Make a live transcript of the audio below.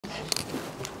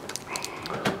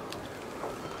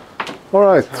All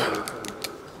right.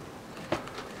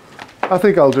 I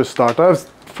think I'll just start. I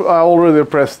already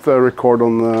pressed record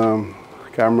on the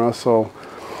camera, so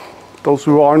those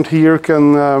who aren't here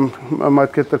can I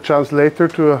might get the chance later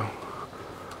to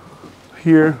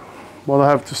hear what I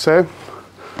have to say.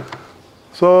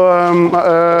 So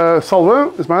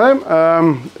Salve is my name.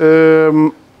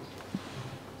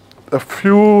 A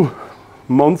few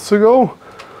months ago,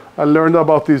 I learned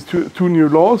about these two new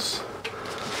laws.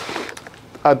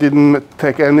 I didn't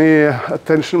take any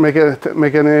attention, make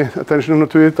any attention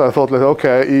to it. I thought, like,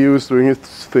 okay, EU is doing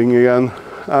its thing again.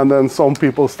 And then some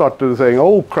people started saying,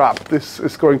 oh crap, this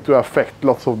is going to affect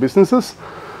lots of businesses.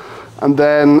 And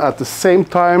then at the same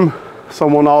time,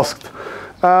 someone asked,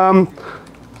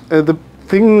 the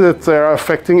thing that they're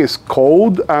affecting is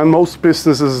code, and most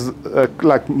businesses,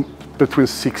 like between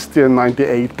 60 and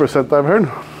 98% I've heard,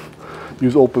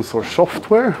 use open source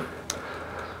software.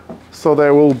 So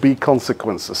there will be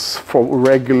consequences for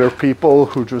regular people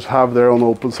who just have their own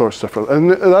open source software. And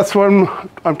that's when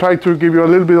I'm trying to give you a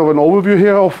little bit of an overview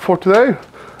here for today, a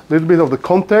little bit of the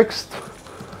context,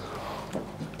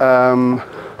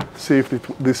 see if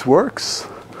this works.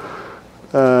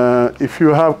 If you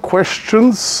have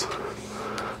questions,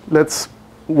 let's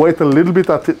wait a little bit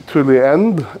to the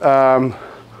end.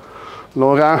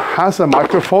 Laura has a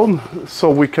microphone,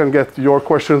 so we can get your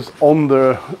questions on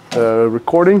the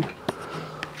recording.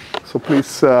 So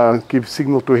please give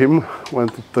signal to him when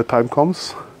the time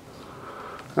comes.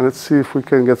 And let's see if we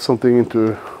can get something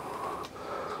into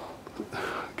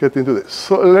this.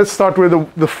 So let's start with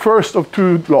the first of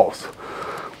two laws.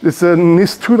 It's a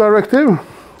NIS2 Directive.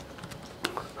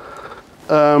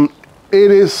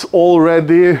 It is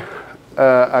already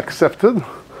accepted.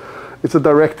 It's a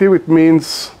directive. It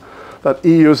means that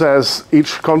EU says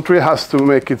each country has to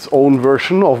make its own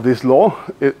version of this law.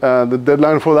 The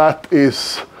deadline for that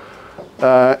is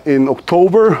in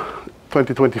October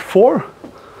 2024,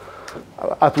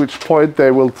 at which point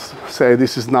they will say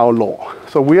this is now law.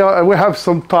 So we have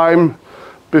some time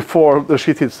before the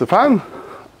shit hits the fan.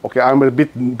 Okay, I'm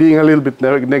being a little bit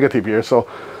negative here, so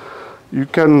you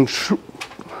can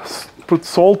put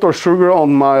salt or sugar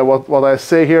on what I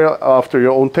say here after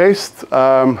your own taste.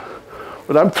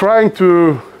 But I'm trying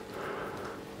to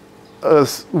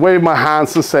wave my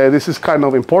hands and say this is kind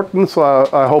of important, so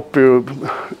I hope you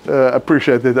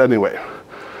appreciate it anyway.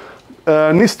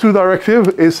 NIS2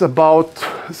 Directive is about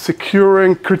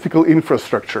securing critical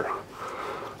infrastructure.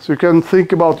 So you can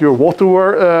think about your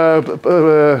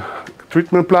water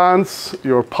treatment plants,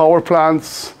 your power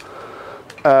plants,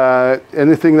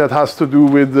 anything that has to do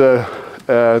with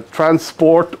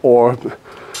transport or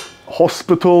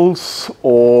hospitals,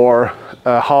 or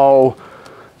how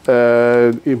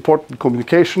important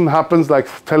communication happens, like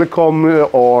telecom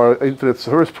or internet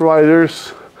service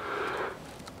providers,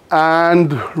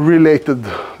 and related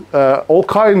all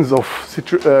kinds of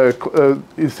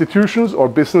institutions or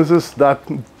businesses that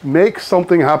make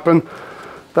something happen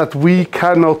that we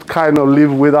cannot kind of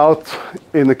live without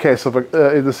in the case of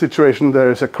in the situation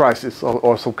there is a crisis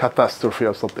or some catastrophe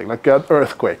or something, like an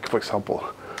earthquake, for example.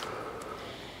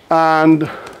 And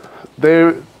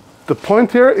the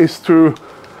point here is to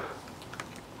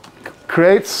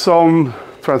create some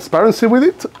transparency with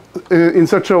it in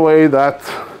such a way that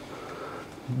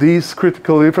these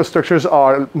critical infrastructures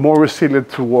are more resilient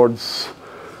towards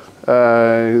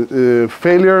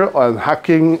failure and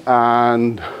hacking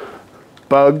and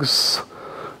bugs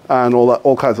and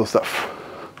all kinds of stuff.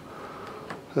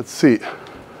 Let's see.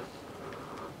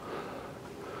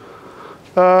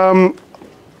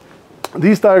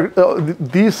 These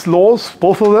laws,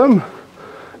 both of them,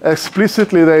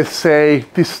 explicitly they say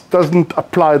this doesn't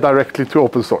apply directly to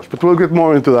open source, but we'll get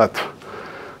more into that.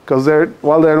 Because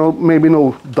while there are maybe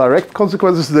no direct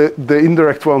consequences, the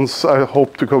indirect ones I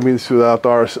hope to convince you that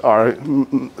are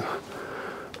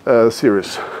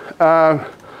serious.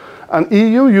 And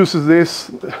EU uses this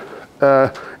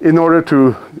in order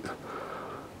to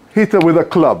hit them with a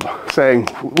club, saying,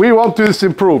 we want this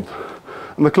improved.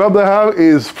 And the club they have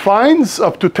is fines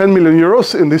up to 10 million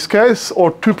euros in this case,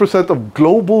 or 2% of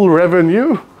global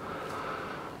revenue,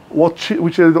 which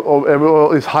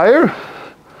is higher,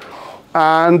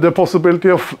 and the possibility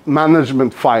of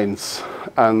management fines,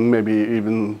 and maybe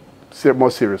even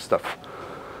more serious stuff.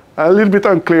 A little bit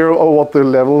unclear of what the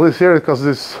level is here, because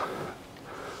this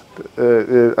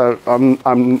I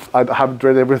haven't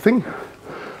read everything,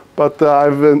 but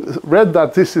I've read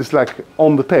that this is like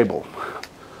on the table.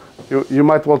 You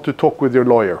might want to talk with your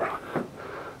lawyer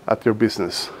at your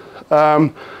business.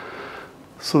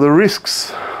 So the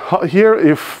risks here,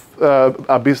 if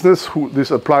a business who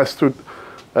this applies to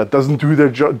doesn't do their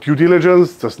due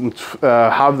diligence, doesn't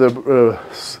have the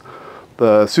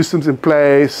systems in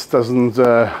place, doesn't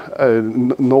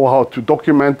know how to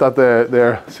document that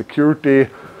their security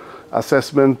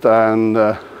assessment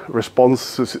and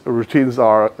response routines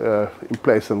are in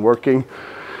place and working,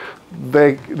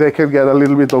 they can get a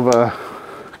little bit of a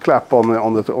clap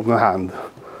on the hand.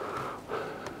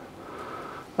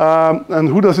 And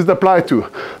who does it apply to?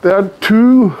 There are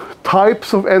two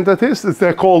types of entities.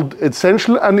 They're called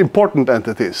essential and important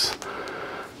entities.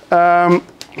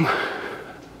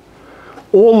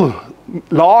 All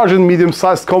large and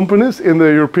medium-sized companies in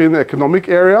the European Economic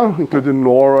Area, including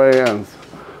Norway and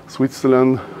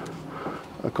Switzerland,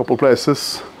 a couple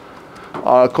places,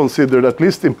 are considered at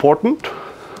least important.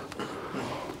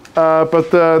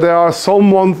 But there are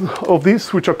some of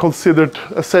these which are considered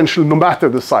essential no matter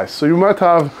the size. So you might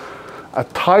have a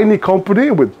tiny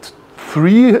company with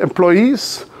 3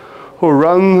 employees who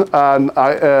run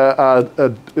a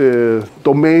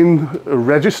domain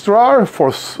registrar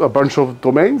for a bunch of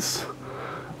domains.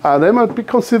 And they might be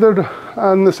considered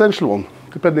an essential one,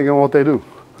 depending on what they do.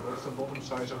 What's the bottom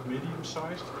size of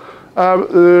medium-sized?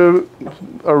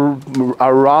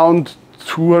 Around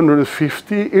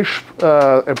 250-ish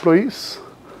employees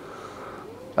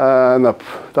and up.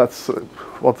 That's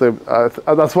what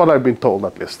I've been told,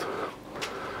 at least.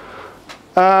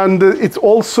 And it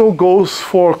also goes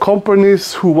for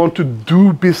companies who want to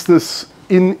do business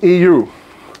in EU.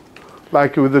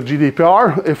 Like with the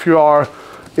GDPR, if you are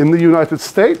in the United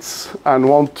States and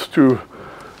want to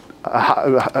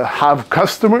have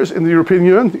customers in the European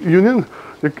Union,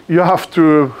 you have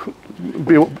to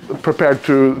be prepared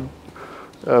to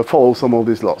follow some of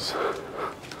these laws.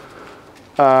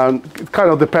 And it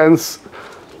kind of depends.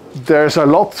 There's a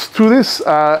lot to this.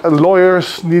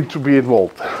 Lawyers need to be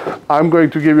involved. I'm going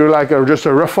to give you like just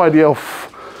a rough idea of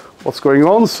what's going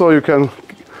on so you can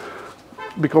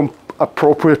become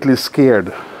appropriately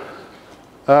scared.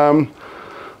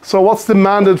 So what's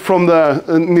demanded from the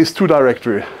NIS2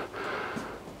 Directive?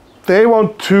 They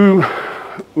want to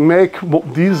make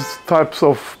these types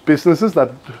of businesses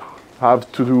that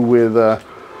have to do with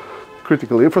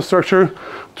critical infrastructure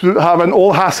to have an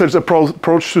all hazards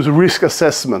approach to the risk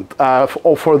assessment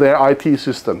for their IT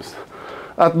systems.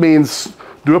 That means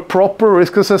do a proper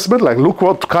risk assessment, like look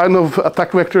what kind of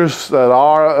attack vectors that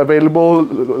are available,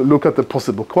 look at the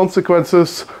possible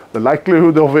consequences, the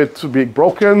likelihood of it being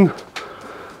broken,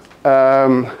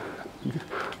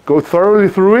 go thoroughly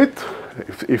through it.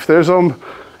 If there's some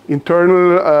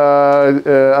internal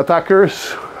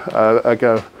attackers, like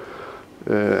a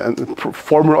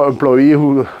former employee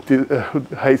who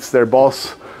hates their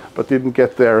boss but didn't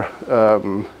get their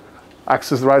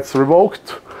access rights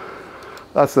revoked,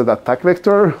 that's an attack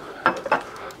vector.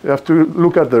 You have to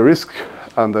look at the risk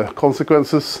and the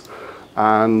consequences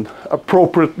and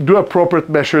do appropriate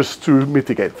measures to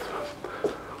mitigate.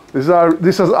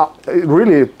 This is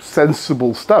really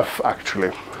sensible stuff,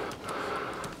 actually.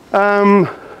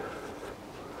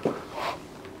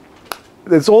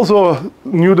 There's also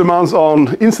new demands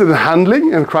on incident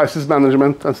handling and crisis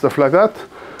management and stuff like that.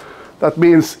 That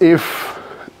means if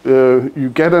you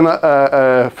get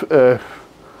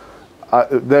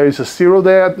there is a 0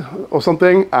 day or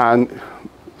something and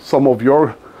some of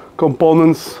your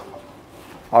components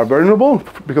are vulnerable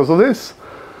because of this,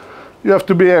 you have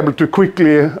to be able to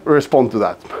quickly respond to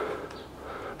that.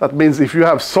 That means if you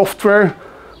have software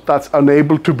that's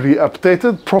unable to be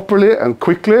updated properly and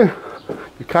quickly,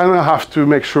 you kind of have to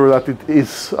make sure that it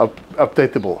is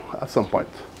updatable at some point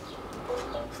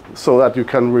so that you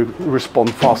can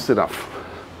respond fast enough.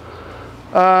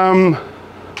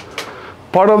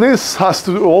 Part of this has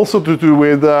to also to do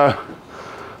with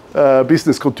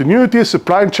business continuity,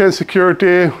 supply chain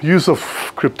security, use of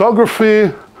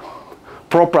cryptography,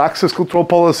 proper access control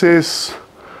policies,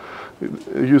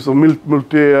 use of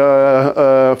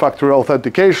multi-factor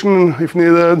authentication if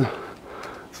needed.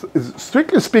 It's,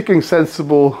 strictly speaking,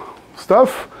 sensible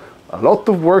stuff. A lot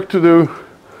of work to do.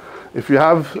 If you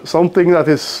have something that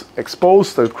is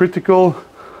exposed and critical,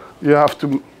 you have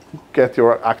to get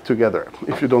your act together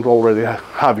if you don't already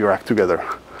have your act together.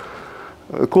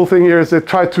 The cool thing here is they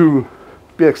try to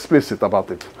be explicit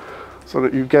about it so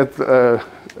that you get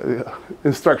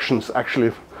instructions,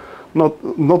 actually,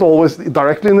 not always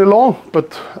directly in the law,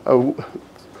 but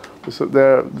so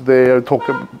they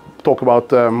talk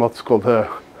about what's called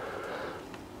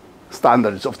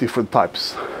standards of different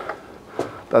types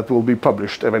that will be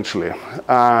published eventually.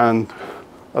 And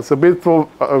that's a bit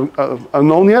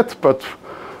unknown yet, but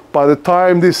by the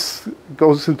time this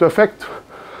goes into effect,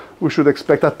 we should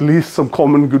expect at least some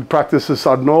common good practices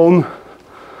are known.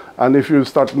 And if you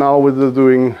start now with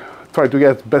doing try to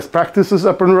get best practices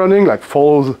up and running, like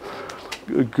follow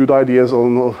good ideas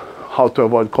on how to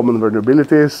avoid common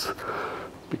vulnerabilities,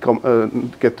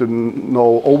 get to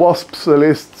know OWASP's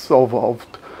lists of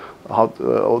how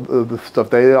the stuff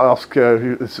they ask,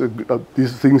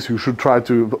 these things you should try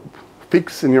to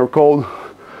fix in your code,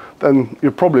 then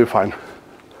you're probably fine.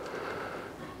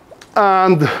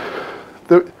 And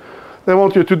they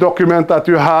want you to document that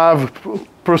you have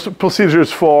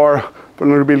procedures for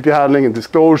vulnerability handling and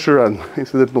disclosure and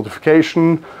incident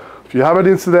notification. If you have an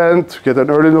incident, you get an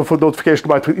early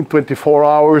notification in 24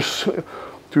 hours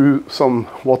to some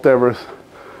whatever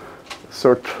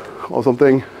cert or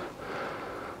something.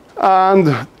 And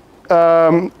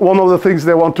one of the things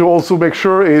they want to also make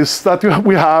sure is that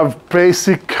we have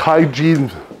basic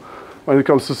hygiene when it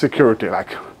comes to security,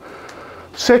 like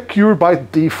secure by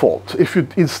default. If you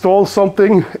install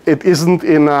something, it isn't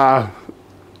in a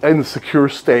insecure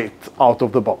state out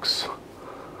of the box.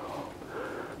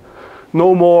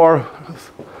 No more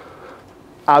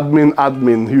admin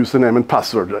username and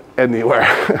password anywhere.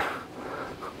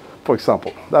 For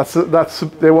example,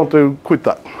 they want to quit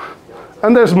that.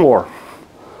 And there's more.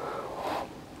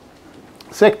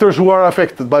 Sectors who are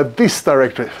affected by this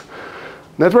directive: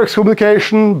 networks,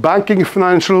 communication, banking,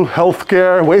 financial,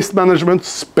 healthcare, waste management,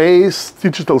 space,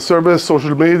 digital service,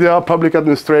 social media, public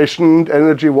administration,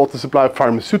 energy, water supply,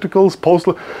 pharmaceuticals,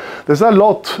 postal. There's a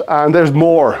lot, and there's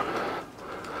more.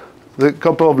 There's a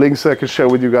couple of links I can share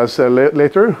with you guys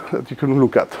later that you can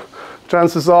look at.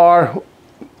 Chances are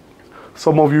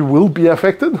some of you will be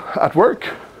affected at work.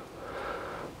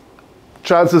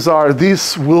 Chances are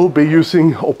these will be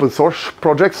using open source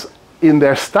projects in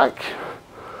their stack.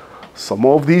 Some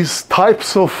of these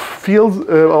types of fields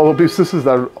or businesses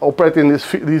that operate in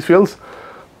these fields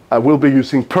will be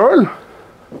using Perl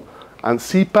and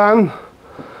CPAN,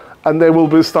 and they will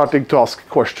be starting to ask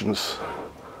questions.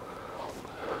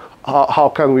 How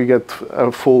can we get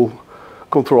full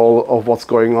control of what's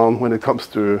going on when it comes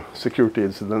to security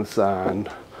incidents and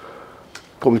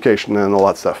communication and all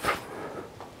that stuff?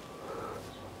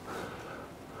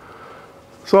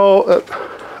 So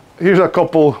here's a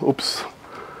couple,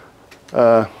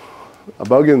 a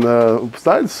bug in the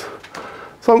slides.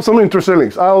 Some interesting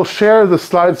links. I'll share the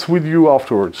slides with you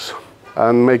afterwards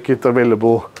and make it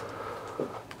available.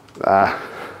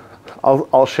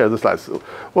 I'll share the slides.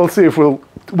 We'll see if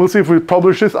we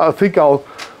publish this. I think I'll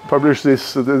publish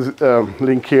this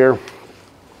link here,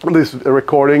 this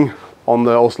recording on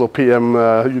the Oslo PM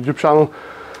YouTube channel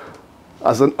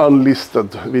as an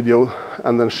unlisted video,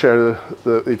 and then share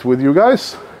it with you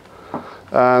guys.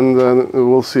 And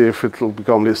we'll see if it will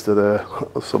become listed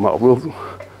somehow.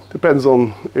 Depends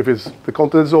on if the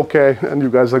content is okay and you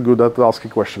guys are good at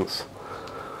asking questions.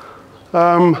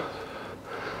 Then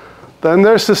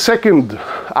there's the second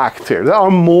act here. There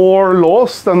are more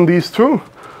laws than these two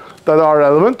that are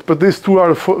relevant, but these two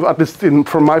are, at least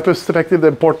from my perspective, the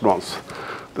important ones.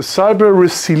 The Cyber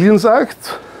Resilience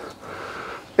Act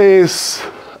is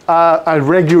a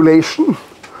regulation.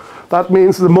 That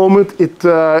means the moment it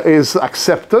is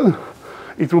accepted,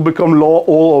 it will become law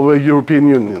all over the European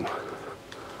Union.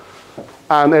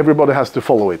 And everybody has to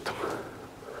follow it.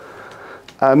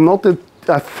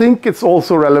 I think it's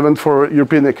also relevant for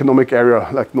European Economic Area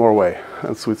like Norway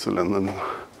and Switzerland and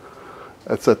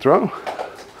etc.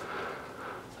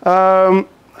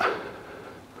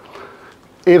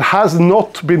 It has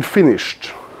not been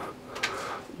finished.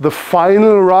 The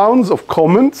final rounds of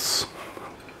comments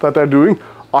that they're doing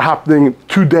are happening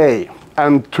today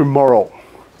and tomorrow.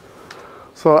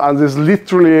 So, and there's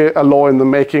literally a law in the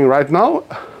making right now.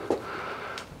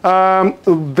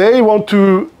 They want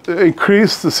to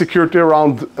increase the security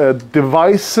around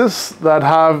devices that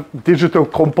have digital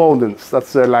components.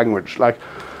 That's their language, like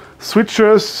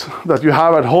switches that you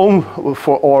have at home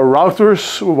or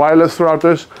routers, wireless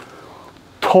routers,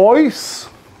 toys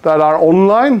that are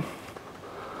online,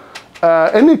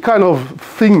 any kind of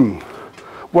thing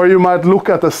where you might look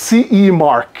at a CE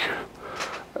mark.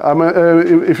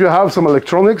 If you have some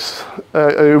electronics,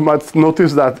 you might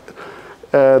notice that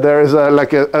there is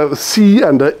like a C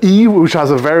and a E, which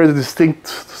has a very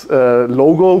distinct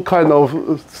logo kind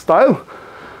of style.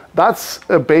 That's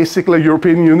basically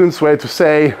European Union's way to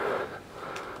say,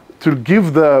 to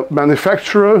give the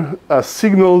manufacturer a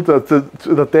signal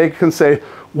that they can say,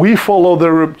 we follow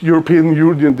the European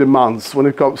Union demands when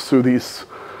it comes to these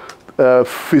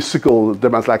physical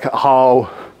demands, like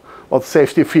what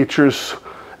safety features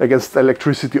against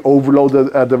electricity overload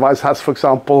a device has, for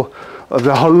example.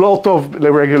 There are a lot of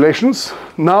regulations.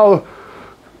 Now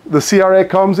the CRA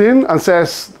comes in and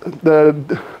says,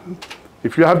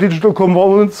 if you have digital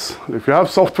components, if you have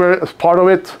software as part of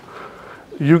it,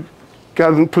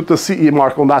 can put the CE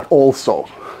mark on that also.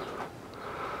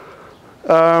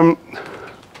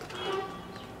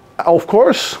 Of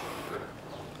course,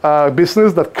 a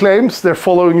business that claims they're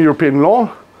following European law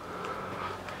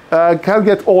can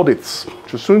get audits.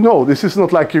 Just so you know, this is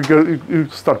not like you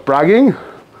start bragging.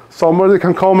 Somebody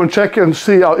can come and check and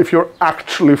see if you're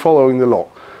actually following the law.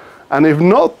 And if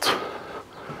not,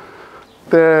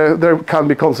 there can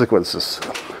be consequences.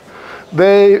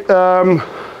 They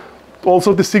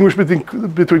also distinguish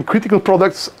between critical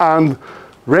products and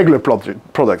regular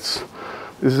products.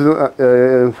 This is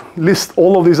a list.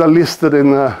 All of these are listed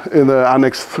in the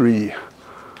Annex 3.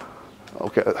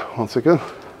 Okay, 1 second.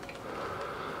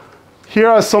 Here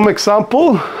are some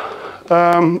examples.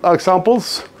 Class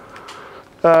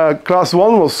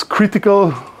 1 was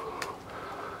critical.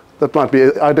 That might be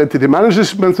identity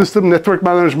management system, network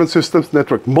management systems,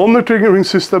 network monitoring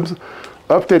systems,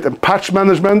 update and patch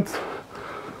management.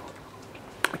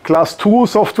 Class 2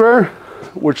 software,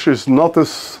 which is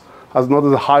has not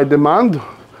as high demand.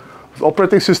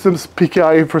 Operating systems,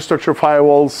 PKI infrastructure,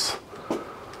 firewalls.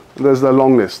 There's a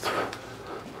long list.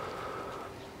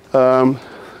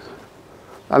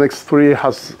 Annex 3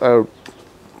 has a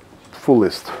full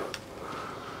list.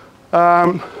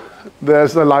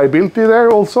 There's a liability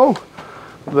there also.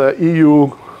 The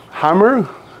EU hammer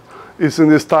is in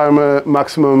this time a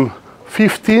maximum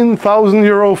 15,000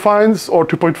 euro fines or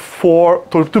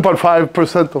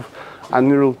 2.5% of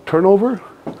annual turnover.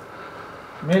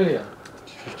 Million.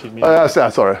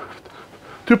 Sorry.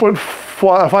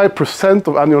 2.5%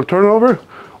 of annual turnover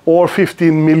or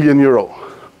 15 million euro,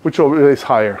 which is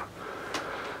higher.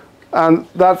 And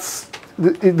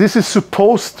this is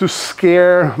supposed to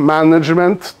scare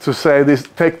management to say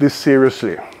take this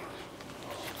seriously.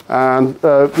 And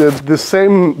the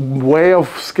same way of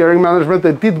scaring management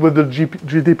they did with the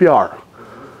GDPR.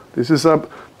 This is a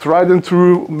tried and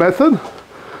true method,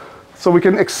 so we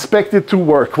can expect it to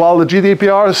work. While the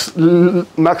GDPR's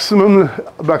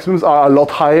maximums are a lot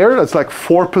higher, it's like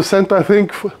 4%, I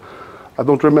think. I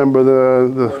don't remember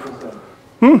the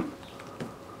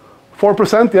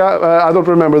 4%, yeah. I don't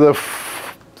remember the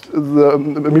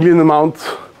million amount.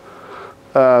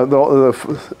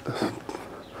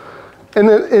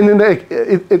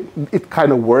 It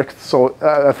kind of worked, so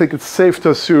I think it's safe to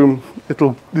assume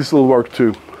this will work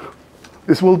too.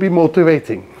 This will be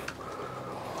motivating.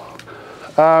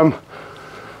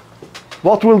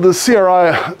 What will the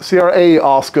CRA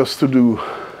ask us to do?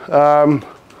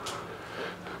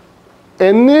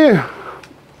 Any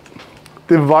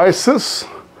devices,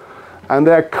 and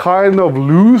they're kind of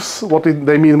loose, what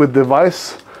they mean with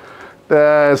device.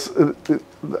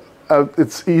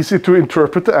 It's easy to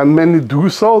interpret, and many do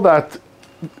so, that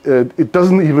it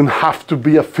doesn't even have to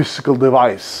be a physical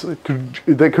device.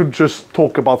 They could just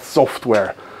talk about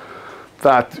software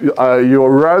that you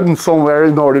run somewhere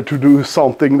in order to do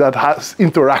something that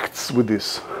interacts with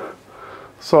this.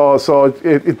 So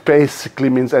it basically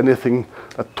means anything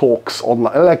that talks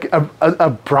online. Like a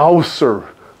browser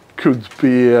could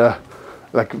be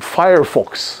like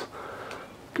Firefox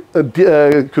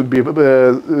could be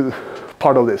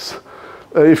part of this.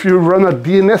 If you run a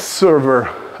DNS server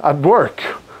at work,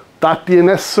 that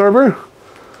DNS server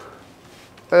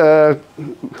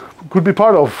could be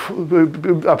part of,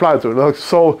 applied to. Like,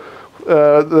 so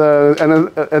the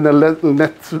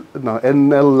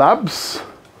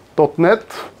NLabs.net,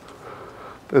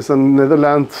 there's a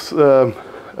Netherlands, a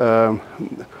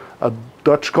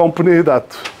Dutch company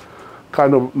that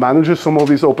kind of manages some of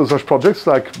these open source projects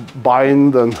like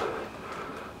Bind and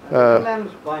Bind,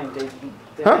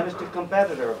 they managed a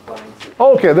competitor of Bind.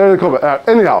 Okay, they're the competitor.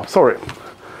 Anyhow, sorry.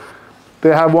 They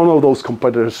have one of those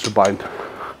competitors to Bind.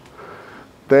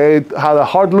 They had a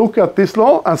hard look at this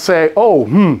law and say,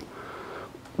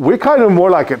 we're kind of more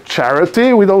like a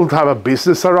charity. We don't have a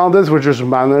business around this. We're just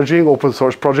managing open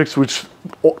source projects which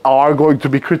are going to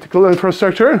be critical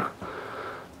infrastructure.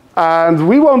 And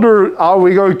we wonder, are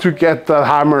we going to get the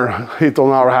hammer hit on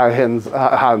our hands?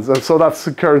 And so that's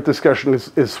the current discussion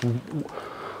is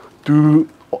do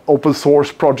open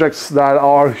source projects that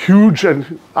are huge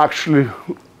and actually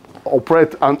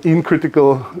operate in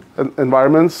critical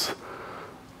environments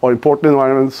or important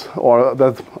environments or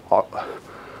that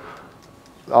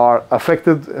are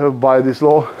affected by this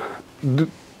law,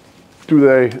 do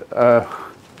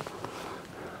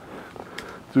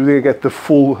they get the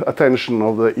full attention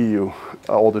of the EU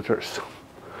auditors?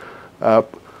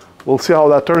 We'll see how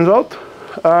that turns out.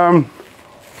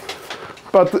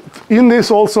 But in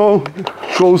this also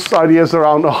goes ideas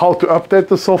around how to update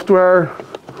the software,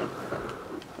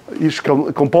 each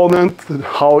component,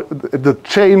 how the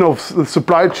chain of the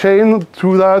supply chain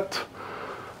through that,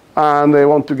 and they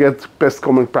want to get best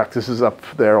common practices up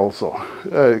there also,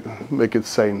 make it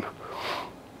sane.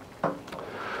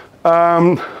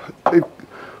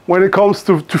 When it comes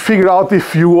to figure out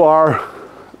if you are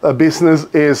a business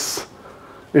if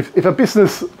a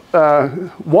business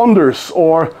wonders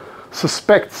or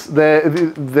suspects this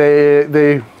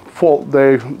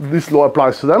law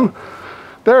applies to them,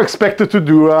 they're expected to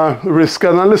do a risk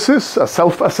analysis, a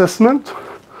self-assessment,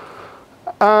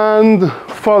 and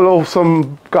follow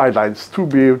some guidelines to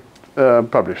be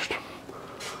published.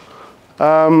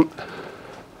 And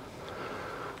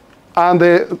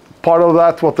part of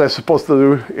that, what they're supposed to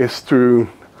do is to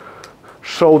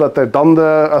show that they've done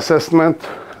the assessment,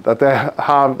 that they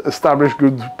have established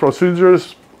good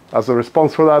procedures as a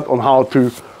response for that on how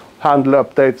to handle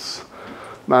updates,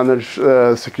 manage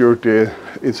security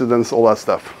incidents, all that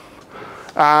stuff.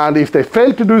 And if they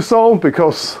fail to do so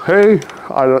because, hey,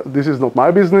 this is not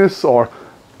my business, or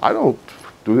I don't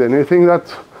do anything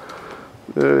that,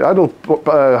 I don't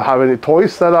have any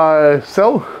toys that I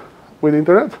sell with the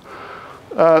internet,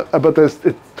 but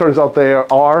it turns out they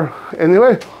are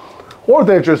anyway, or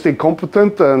they're just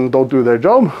incompetent and don't do their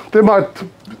job, they might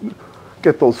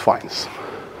get those fines.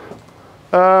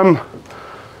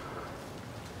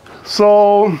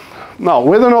 So now,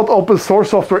 whether or not open source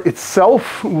software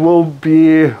itself will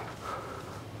be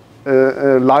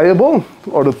liable,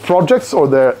 or the projects or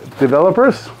the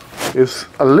developers, is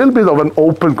a little bit of an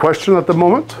open question at the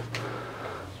moment.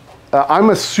 I'm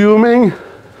assuming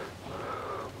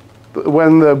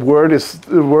when the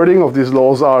wording of these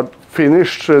laws are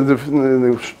finished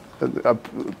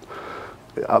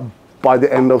by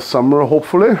the end of summer,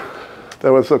 hopefully.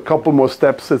 There was a couple more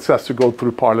steps. It has to go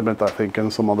through Parliament, I think,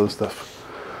 and some other stuff.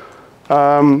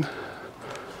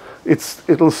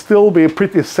 It'll still be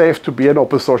pretty safe to be an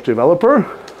open source developer,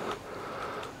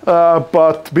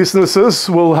 but businesses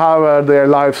will have their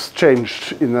lives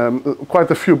changed. Quite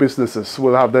a few businesses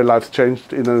will have their lives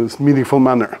changed in a meaningful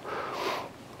manner.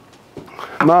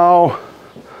 Now,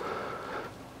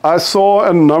 I saw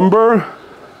a number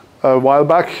a while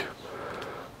back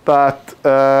that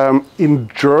in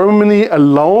Germany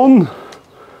alone,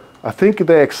 I think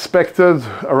they expected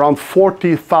around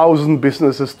 40,000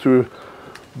 businesses to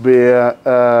be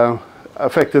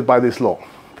affected by this law.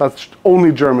 That's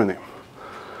only Germany.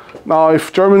 Now,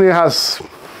 if Germany has,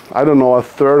 I don't know, a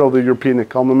third of the European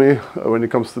economy when it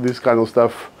comes to this kind of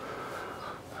stuff,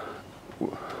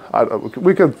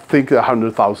 we could think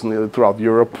 100,000 throughout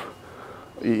Europe,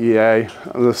 EEA,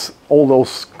 and there's all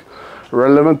those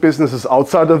relevant businesses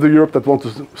outside of the Europe that want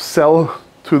to sell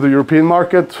to the European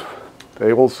market.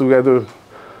 They also have to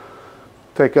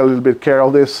take a little bit care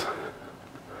of this.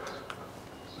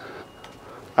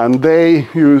 And they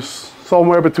use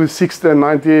somewhere between 60 and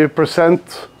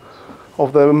 90%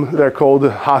 of their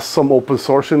code has some open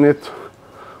source in it.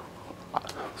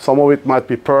 Some of it might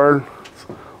be Perl,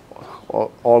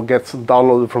 or gets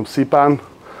downloaded from CPAN.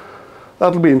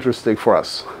 That'll be interesting for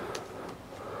us.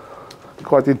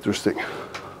 Quite interesting.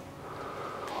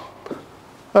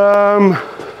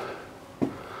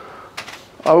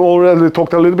 I've already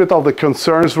talked a little bit of the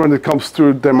concerns when it comes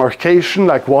to demarcation,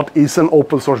 like what is an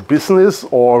open source business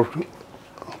or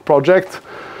project.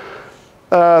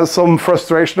 Some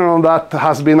frustration on that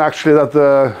has been actually that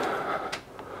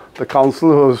the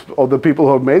council or the people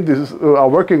who have made this, who are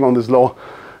working on this law,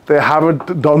 they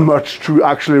haven't done much to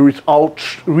actually reach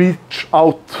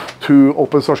out to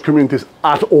open source communities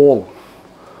at all.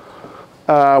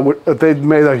 They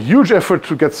made a huge effort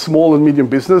to get small and medium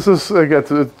businesses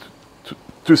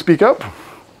to speak up.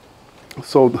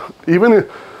 So even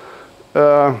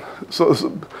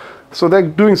so they're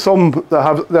doing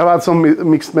they've had some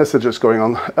mixed messages going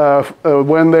on.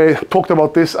 When they talked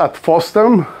about this at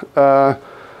FOSDEM,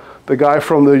 the guy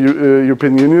from the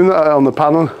European Union on the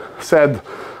panel said,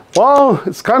 well,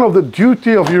 it's kind of the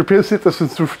duty of European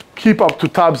citizens to keep up to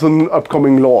tabs on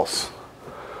upcoming laws.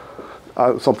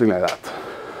 Something like that.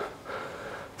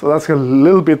 So that's a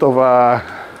little bit of a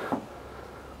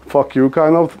fuck you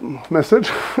kind of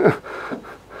message.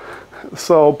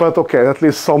 So, but okay, at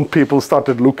least some people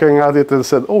started looking at it and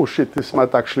said, oh shit, this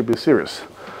might actually be serious.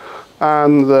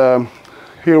 And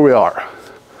here we are.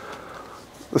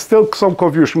 There's still some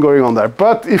confusion going on there.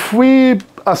 But if we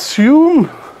assume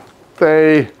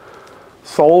they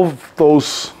solve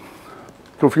those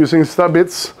confusing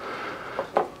bits,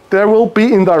 there will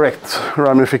be indirect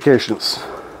ramifications.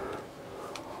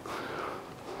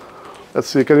 Let's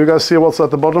see, can you guys see what's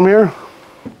at the bottom here?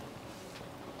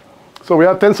 So we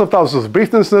have tens of thousands of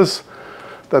businesses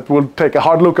that will take a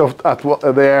hard look at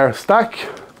their stack,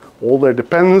 all their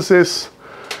dependencies.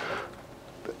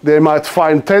 they might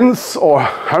find tens or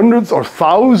hundreds or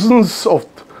thousands of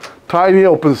tiny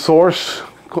open source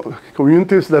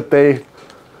communities that they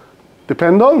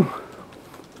depend on.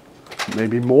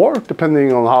 Maybe more,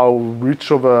 depending on how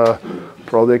rich of a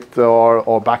product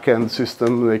or back-end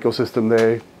system,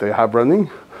 ecosystem they have running,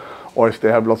 or if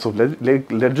they have lots of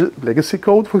legacy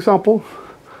code, for example.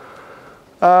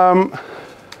 And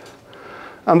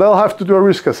they'll have to do a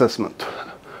risk assessment.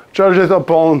 Judge it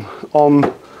upon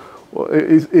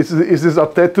is this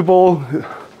updatable?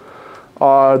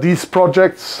 Are these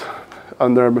projects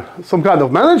under some kind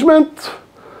of management?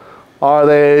 Are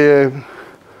they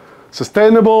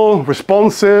sustainable,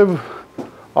 responsive?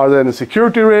 Are there any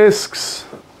security risks?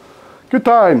 Good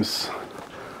times.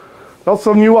 Lots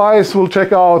of new eyes will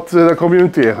check out the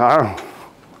community. How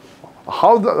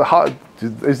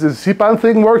is this CPAN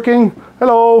thing working?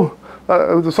 Hello,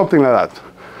 something like that.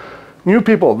 New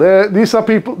people. These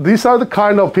are the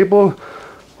kind of people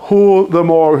who the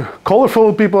more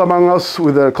colorful people among us,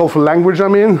 with the colorful language I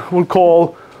mean, will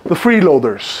call the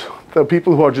freeloaders. The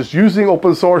people who are just using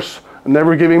open source and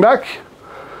never giving back.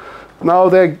 Now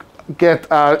they get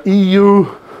an EU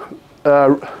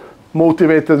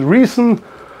motivated reason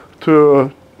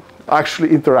to actually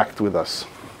interact with us.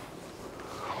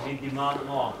 We demand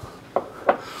more.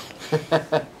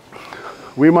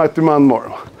 We might demand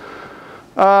more.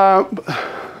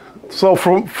 So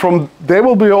they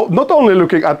will be not only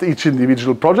looking at each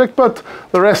individual project, but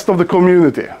the rest of the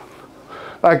community.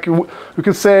 Like you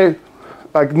could say,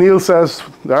 like Neil says,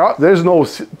 there's no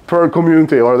Perl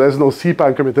community or there's no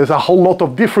CPAN community. There's a whole lot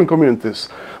of different communities.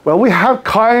 Well, we have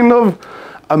kind of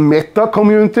a meta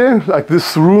community, like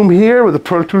this room here with the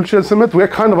Perl Toolchain Summit. We're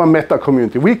kind of a meta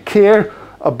community. We care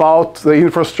about the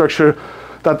infrastructure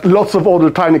that lots of other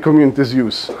tiny communities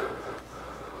use.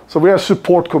 So we are a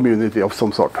support community of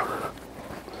some sort.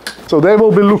 So they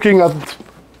will be looking at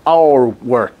our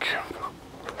work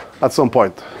at some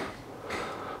point.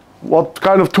 What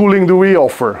kind of tooling do we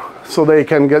offer so they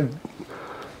can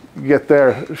get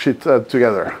their shit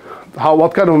together?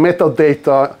 What kind of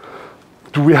metadata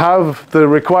do we have, the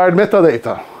required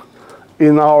metadata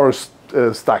in our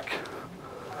stack?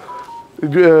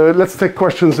 Let's take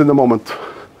questions in a moment.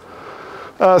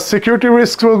 Security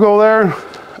risks will go there.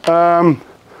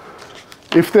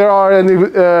 If there are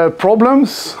any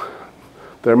problems,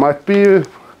 there might be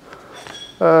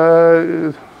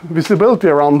visibility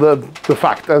around the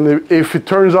fact. And if it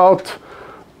turns out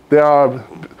there are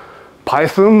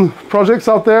Python projects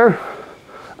out there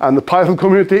and the Python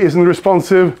community isn't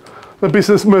responsive, the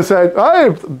business may say,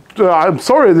 I'm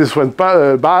sorry this went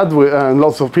bad and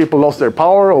lots of people lost their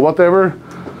power or whatever.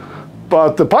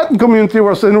 But the Python community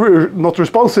was not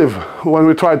responsive when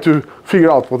we tried to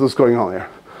figure out what was going on here.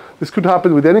 This could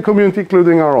happen with any community,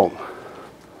 including our own.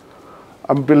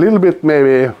 I'm a little bit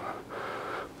maybe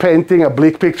painting a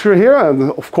bleak picture here,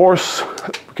 and of course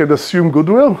we can assume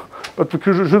goodwill, but we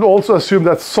should also assume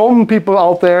that some people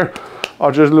out there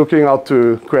are just looking out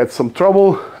to create some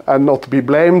trouble and not be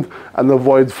blamed and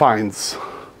avoid fines.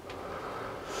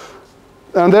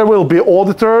 And there will be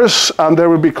auditors, and there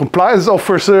will be compliance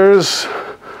officers,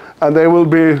 and they will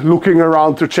be looking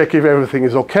around to check if everything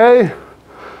is okay.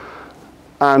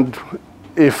 And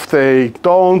if they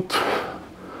don't,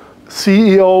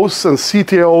 CEOs and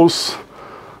CTOs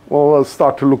will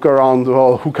start to look around,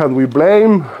 well, who can we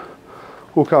blame?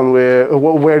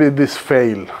 Where did this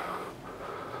fail?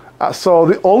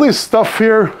 So all this stuff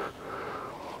here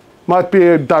might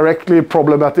be directly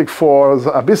problematic for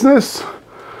a business,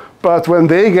 but when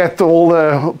they get all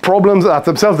the problems at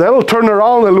themselves, they will turn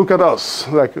around and look at us.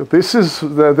 Like, this is,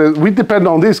 we depend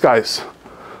on these guys.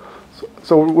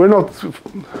 So we're not,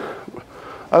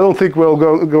 I don't think we're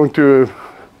going to,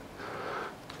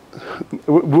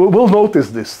 we'll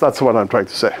notice this, that's what I'm trying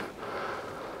to say.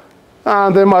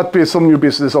 And there might be some new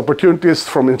business opportunities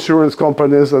from insurance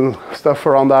companies and stuff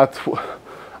around that.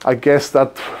 I guess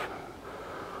that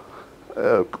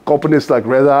companies like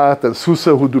Red Hat and SUSE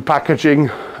who do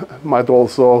packaging might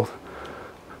also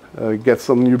get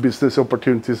some new business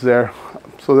opportunities there.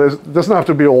 So it doesn't have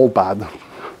to be all bad.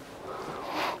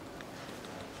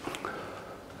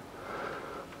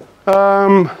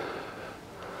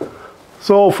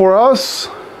 So for us,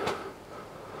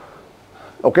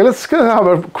 okay, let's have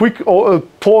a quick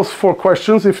pause for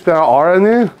questions if there are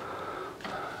any.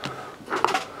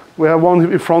 We have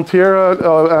one in front here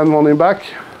and one in back.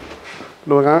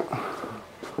 Laurent.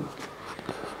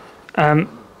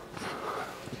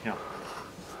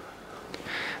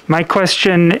 My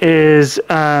question is,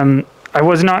 I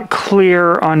was not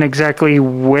clear on exactly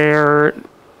where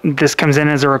this comes in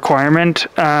as a requirement.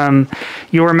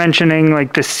 You were mentioning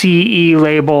like the CE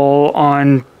label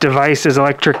on devices,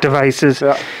 electric devices,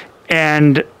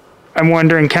 and I'm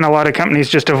wondering, can a lot of companies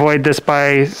just avoid this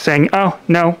by saying, oh,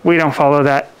 no, we don't follow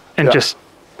that, and just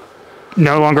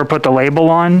no longer put the label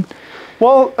on?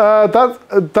 Well,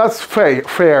 that's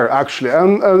fair actually.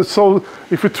 And so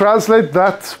if you translate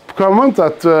that comment,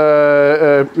 that,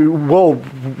 well,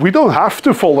 we don't have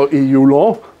to follow EU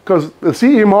law, because the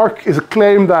CE mark is a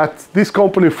claim that this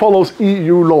company follows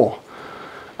EU law.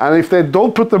 And if they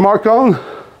don't put the mark on,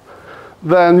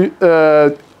 then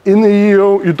in the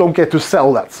EU, you don't get to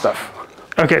sell that stuff.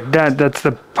 Okay, that's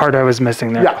the part I was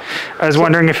missing there. Yeah. I was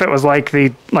wondering if it was like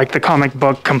the comic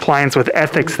book compliance with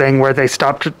ethics thing where they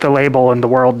stopped the label and the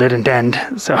world didn't end.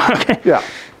 So, okay. Yeah.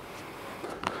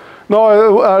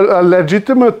 No, a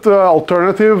legitimate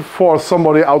alternative for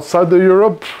somebody outside of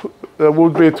Europe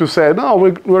would be to say, no,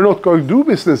 we're not going to do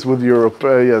business with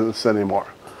Europeans anymore.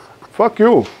 Fuck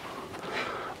you.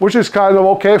 Which is kind of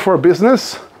okay for a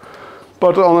business,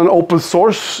 but on an open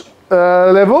source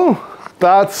level,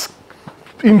 that's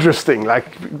interesting,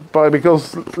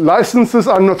 because licenses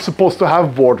are not supposed to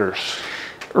have borders.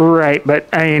 Right, but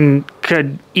I mean,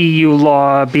 could EU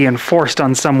law be enforced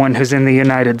on someone who's in the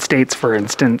United States, for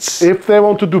instance? If they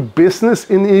want to do business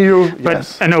in EU, but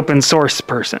yes. An open source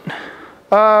person?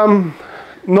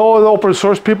 No, the open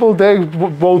source people, they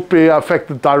won't be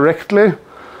affected directly.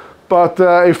 But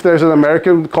if there's an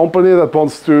American company that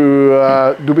wants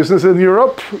to do business in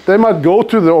Europe, they might go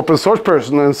to the open source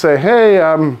person and say, hey,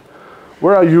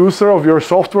 we're a user of your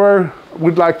software.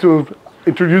 We'd like to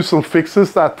introduce some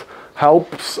fixes that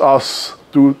helps us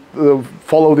to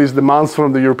follow these demands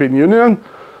from the European Union.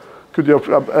 Could you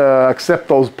accept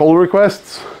those pull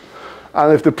requests?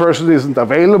 And if the person isn't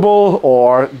available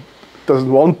or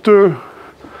doesn't want to,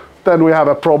 then we have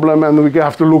a problem, and we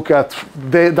have to look at,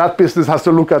 that business has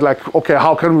to look at like, okay,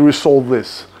 how can we resolve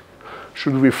this?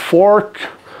 Should we fork?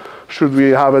 Should we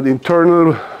have an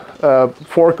internal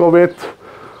fork of it?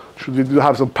 Should we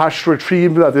have some patch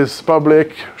retrieve that is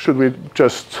public? Should we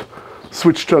just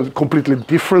switch to a completely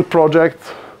different project?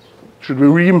 Should we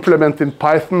re-implement in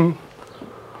Python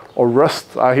or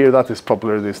Rust? I hear that is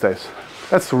popular these days.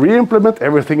 Let's re-implement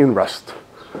everything in Rust.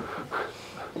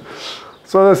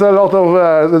 So there's a lot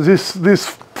of, this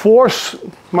force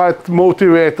might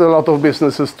motivate a lot of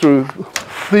businesses to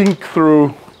think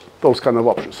through those kind of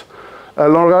options.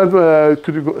 Laura,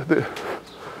 could you go?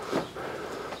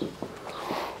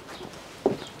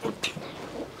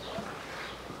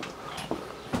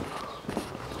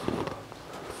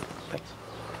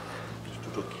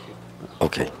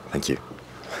 Okay, thank you.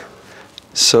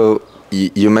 So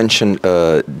you mentioned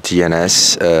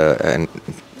DNS and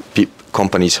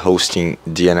companies hosting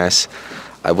DNS.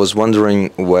 I was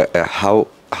wondering how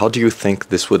do you think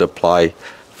this would apply,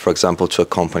 for example, to a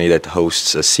company that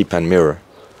hosts a CPAN mirror,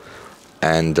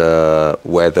 and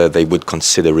whether they would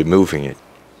consider removing it?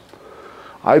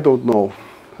 I don't know.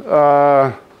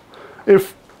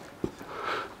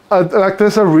 Like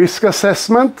there's a risk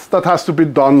assessment that has to be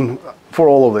done for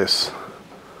all of this,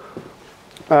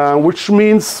 which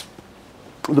means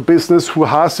the business who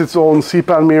has its own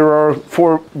CPAN mirror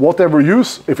for whatever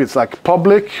use, if it's like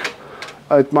public,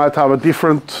 it might have a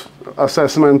different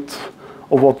assessment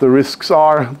of what the risks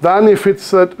are than if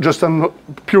it's just a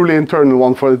purely internal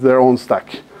one for their own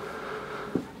stack.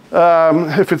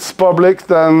 If it's public,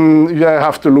 then you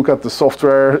have to look at the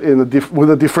software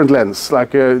with a different lens.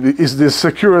 Like, is this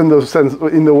secure in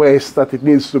the ways that it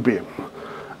needs to be?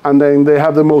 And then they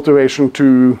have the motivation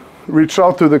to reach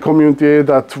out to the community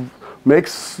that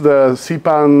makes the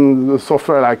CPAN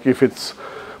software, like if it's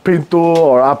Pinto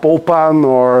or AppOpen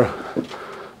or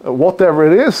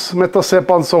whatever it is, Meta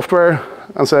CPAN software,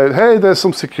 and say, hey, there's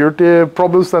some security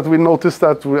problems that we noticed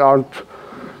that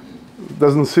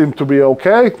doesn't seem to be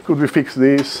okay. Could we fix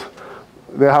these?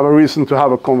 They have a reason to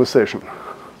have a conversation.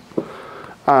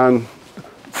 And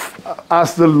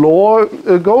as the law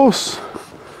goes,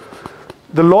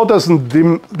 the law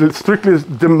doesn't strictly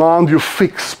demand you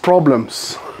fix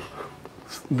problems.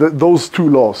 Those two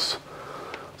laws.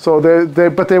 So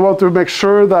but they want to make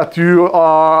sure that you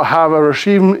have a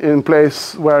regime in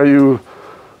place where you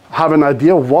have an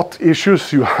idea of what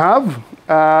issues you have,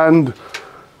 and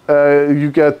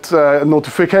you get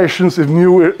notifications if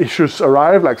new issues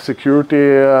arrive, like security,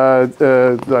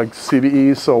 like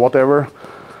CVEs or whatever.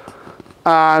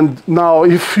 And now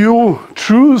if you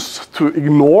choose to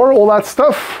ignore all that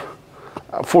stuff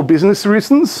for business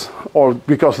reasons, or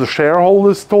because the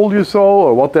shareholders told you so,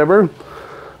 or whatever,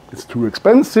 it's too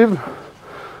expensive,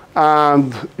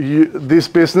 and this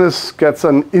business gets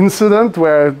an incident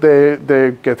where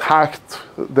they get hacked,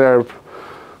 their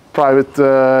private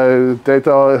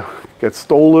data gets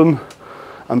stolen,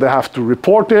 and they have to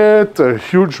report it, a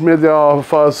huge media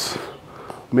fuss,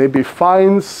 maybe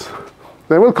fines.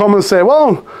 They will come and say,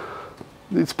 well,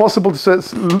 it's possible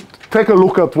to take a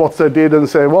look at what they did and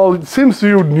say, well, it seems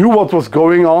you knew what was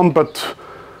going on, but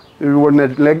you were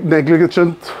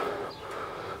negligent.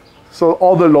 So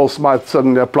other laws might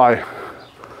suddenly apply.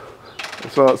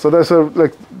 So there's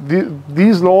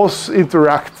these laws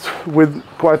interact with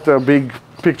quite a big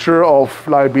picture of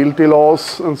liability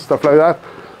laws and stuff like that.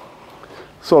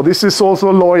 So this is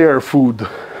also lawyer food.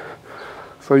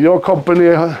 So your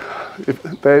company,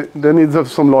 they need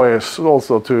some lawyers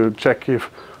also to check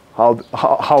how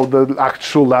the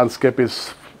actual landscape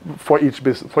is for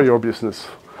for your business.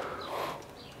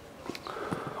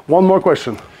 One more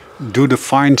question. Do the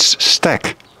fines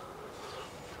stack?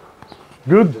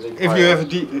 Good. If you have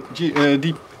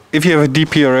if you have a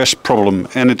DPRS problem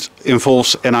and it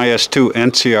involves NIS2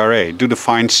 and CRA, do the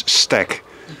fines stack?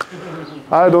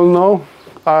 I don't know.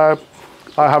 I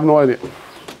have no idea.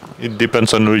 It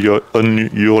depends on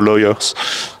your lawyers.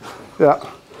 Yeah,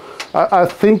 I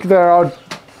think there are.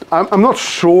 I'm not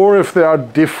sure if there are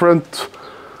different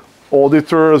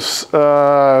auditors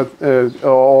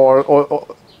or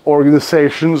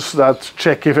organizations that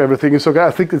check if everything is okay.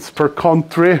 I think it's per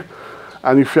country,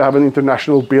 and if you have an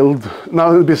international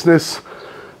business,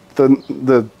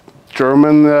 the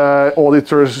German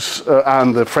auditors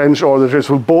and the French auditors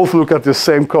will both look at the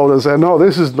same code and say, no,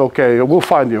 this isn't okay, we'll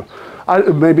find you.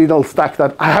 Maybe they'll stack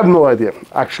that. I have no idea,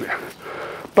 actually.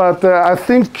 But I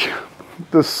think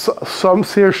the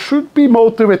sums here should be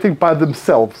motivating by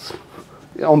themselves,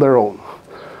 on their own.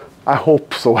 I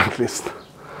hope so, at least.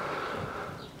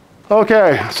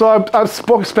 Okay, so I've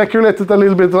speculated a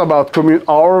little bit about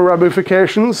our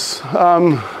ramifications.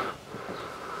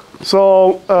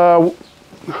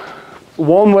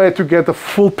 One way to get a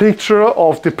full picture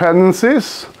of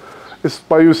dependencies is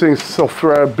by using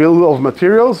software bill of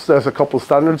materials. There's a couple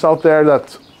standards out there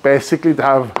that basically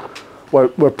have where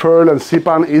Perl and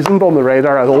CPAN isn't on the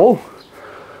radar at all.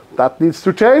 That needs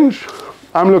to change.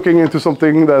 I'm looking into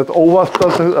something that OWASP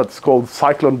does that's called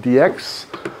Cyclone DX.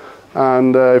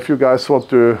 And if you guys want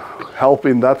to help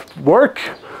in that work,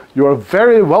 you are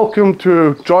very welcome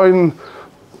to join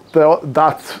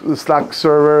that Slack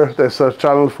server. There's a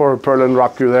channel for Perl and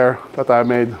Raku there that I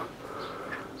made.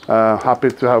 Happy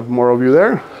to have more of you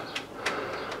there.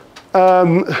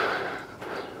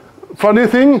 Funny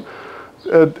thing,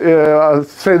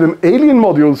 say the alien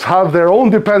modules have their own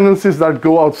dependencies that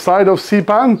go outside of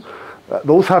CPAN.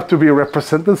 Those have to be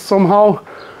represented somehow.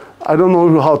 I don't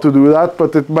know how to do that,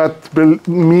 but it might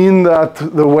mean that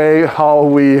the way how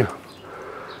we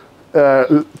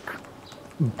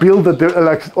build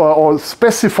or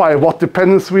specify what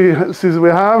dependencies we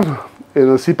have in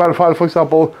a CPAN file, for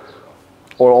example,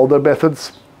 or other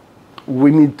methods,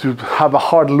 we need to have a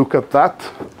hard look at that.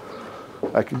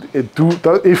 Like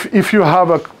if you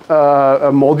have a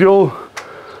module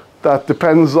that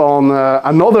depends on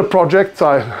another project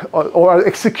or an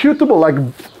executable like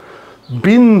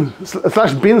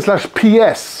bin/ps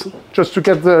just to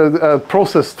get the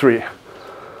process tree.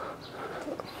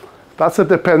 That's a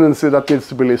dependency that needs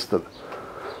to be listed.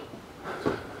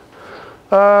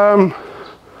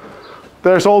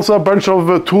 There's also a bunch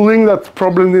of tooling that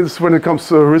probably needs when it comes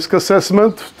to risk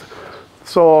assessment.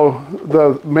 So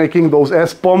making those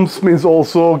SBOMs means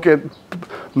also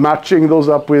matching those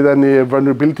up with any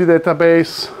vulnerability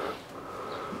database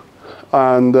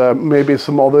and maybe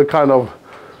some other kind of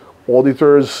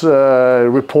auditors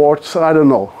reports, I don't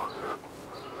know.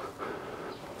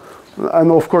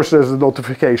 And of course there's the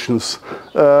notifications.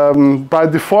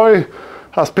 Brad Defoe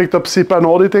has picked up CPAN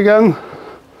audit again.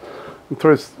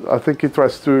 I think he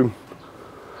tries to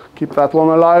keep that one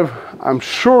alive. I'm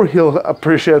sure he'll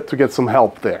appreciate to get some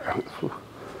help there.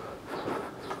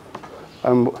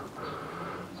 And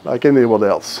like anybody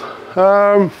else.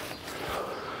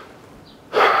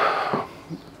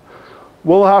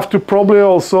 We'll have to probably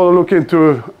also look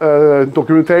into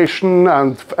documentation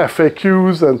and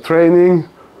FAQs and training.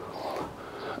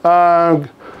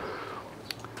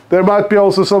 There might be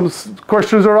also some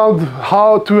questions around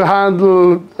how to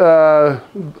handle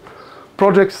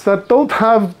projects that don't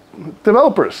have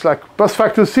developers, like bus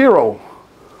factor 0.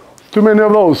 Too many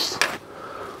of those.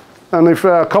 And if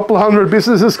a couple hundred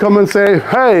businesses come and say,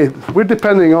 hey, we're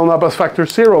depending on a bus factor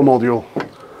 0 module,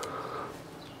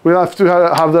 we have to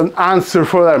have an answer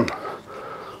for them.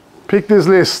 Pick this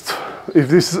list. If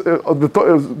this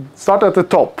start at the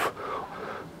top.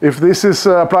 If this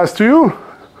applies to you,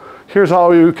 Here's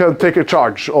how you can take a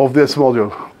charge of this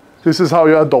module. This is how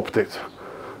you adopt it.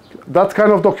 That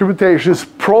kind of documentation is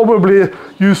probably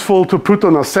useful to put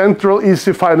on a central,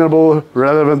 easy findable,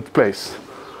 relevant place.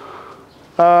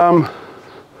 How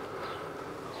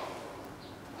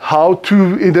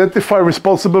to identify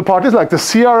responsible parties, like the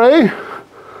CRA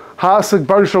has a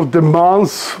bunch of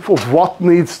demands of what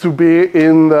needs to be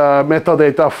in the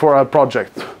metadata for a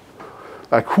project.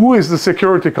 Like, who is the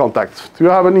security contact? Do you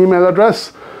have an email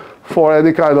address for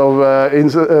any kind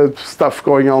of stuff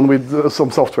going on with some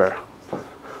software?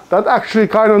 That actually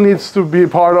kind of needs to be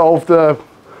part of the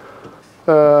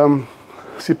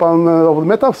CPAN of the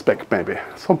meta spec, maybe,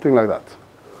 something like that.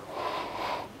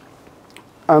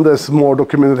 And there's more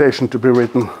documentation to be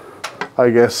written, I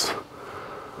guess.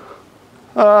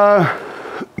 And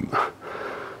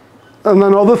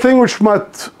another thing which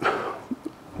might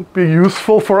be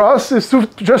useful for us is to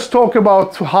just talk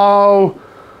about how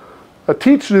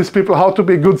teach these people how to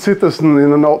be good citizens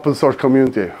in an open source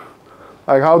community.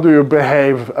 Like, how do you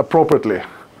behave appropriately?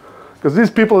 Because these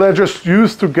people, they're just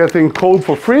used to getting code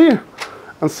for free,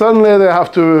 and suddenly they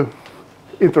have to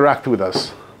interact with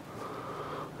us.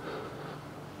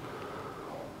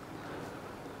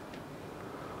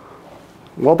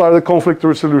 What are the conflict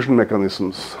resolution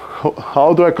mechanisms?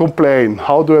 How do I complain?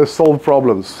 How do I solve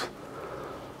problems?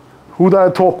 Who do I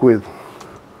talk with?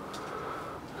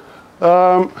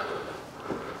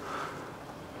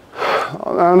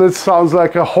 And it sounds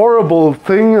like a horrible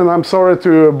thing, and I'm sorry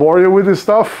to bore you with this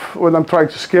stuff when I'm trying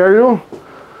to scare you.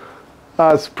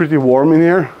 It's pretty warm in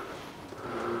here.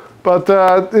 But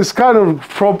this kind of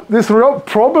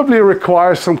probably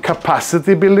requires some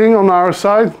capacity building on our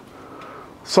side.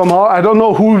 Somehow, I don't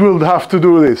know who will have to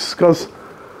do this, because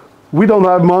we don't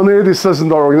have money, this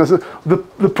isn't our organization.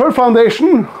 The Perl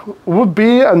Foundation would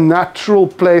be a natural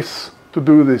place to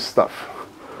do this stuff.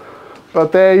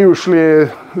 But they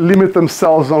usually limit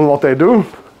themselves on what they do.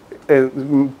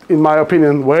 In my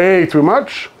opinion, way too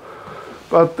much.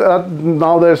 But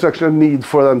now there's actually a need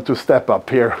for them to step up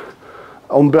here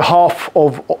on behalf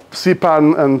of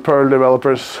CPAN and Perl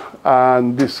developers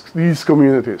and these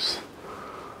communities.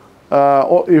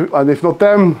 And if not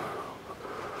them,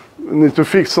 we need to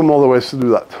fix some other ways to do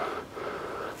that.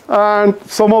 And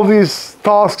some of these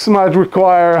tasks might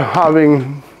require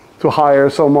having to hire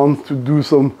someone to do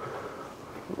some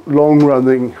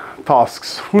long-running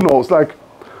tasks. Who knows? Like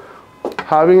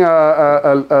having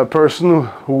a person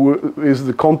who is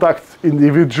the contact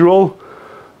individual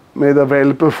made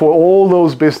available for all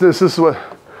those businesses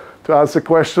to answer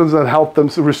questions and help them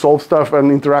to resolve stuff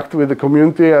and interact with the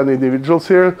community and individuals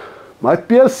here might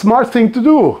be a smart thing to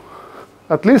do,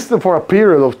 at least for a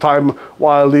period of time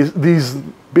while these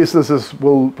businesses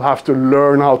will have to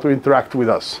learn how to interact with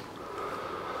us.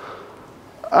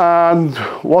 And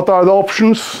what are the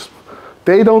options?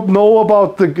 They don't know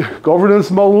about the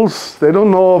governance models. They don't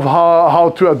know of how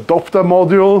to adopt a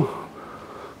module.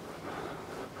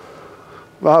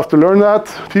 We'll have to learn that,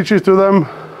 teach it to them.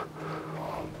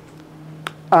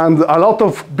 And a lot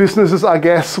of businesses, I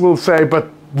guess, will say, but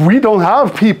we don't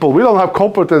have people, we don't have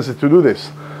competency to do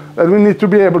this. And we need to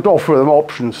be able to offer them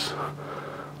options.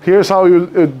 Here's how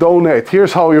you donate,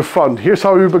 here's how you fund, here's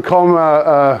how you become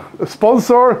a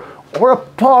sponsor or a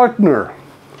partner.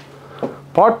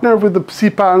 Partner with the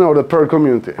CPAN or the Perl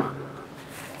community.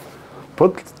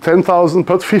 Put 10,000,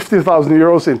 put 50,000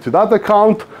 euros into that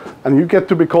account, and you get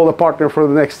to be called a partner for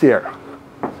the next year.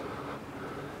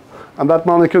 And that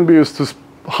money can be used to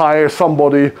hire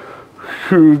somebody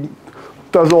who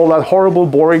does all that horrible,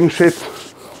 boring shit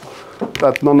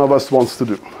that none of us wants to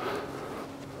do.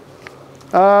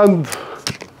 And,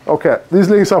 okay, these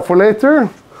links are for later.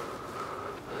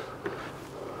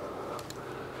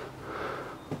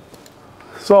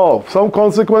 So, some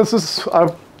consequences.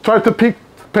 I've tried to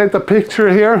paint a picture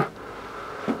here.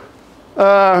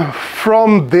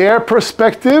 From their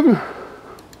perspective,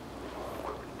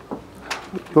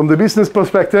 from the business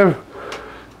perspective,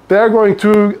 they're going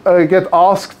to get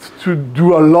asked to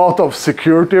do a lot of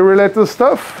security-related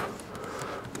stuff.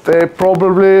 They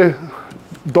probably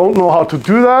don't know how to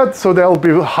do that, so they'll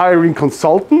be hiring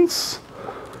consultants,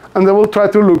 and they will try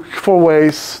to look for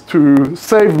ways to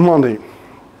save money.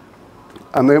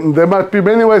 And there might be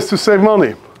many ways to save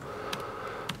money.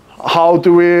 How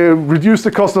do we reduce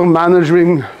the cost of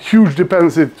managing huge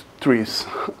dependency trees?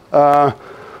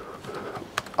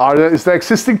 Is there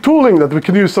existing tooling that we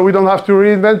can use so we don't have to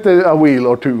reinvent a wheel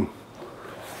or two?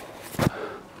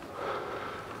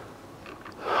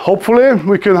 Hopefully,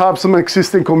 we can have some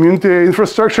existing community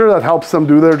infrastructure that helps them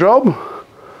do their job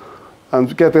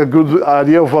and get a good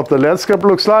idea of what the landscape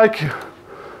looks like.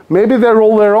 Maybe they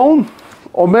roll their own.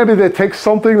 Or maybe they take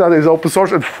something that is open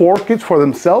source and fork it for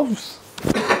themselves.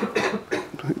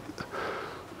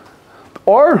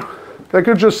 Or they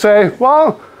could just say,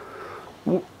 well,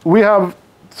 we have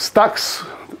stacks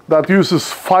that uses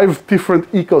 5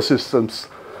 different ecosystems.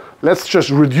 Let's just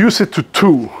reduce it to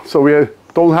 2, so we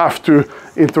don't have to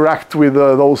interact with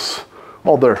those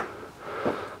other.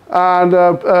 And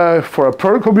for a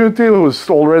Perl community who's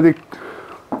already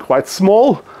quite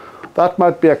small, that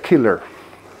might be a killer.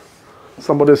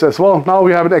 Somebody says, well, now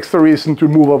we have an extra reason to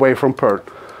move away from Perl.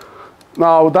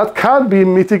 Now, that can be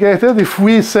mitigated if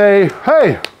we say,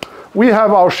 hey, we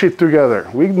have our shit together.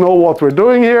 We know what we're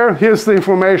doing here. Here's the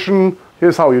information.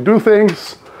 Here's how you do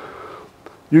things.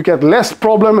 You get less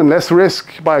problem and less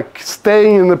risk by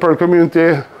staying in the Perl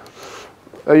community.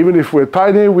 Even if we're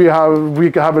tiny, we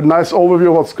have a nice overview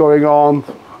of what's going on.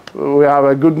 We have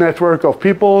a good network of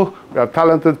people. We have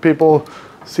talented people,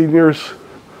 seniors.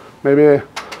 Maybe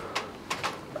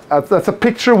that's a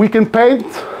picture we can paint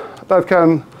that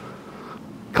can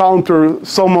counter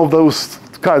some of those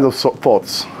kind of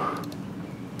thoughts.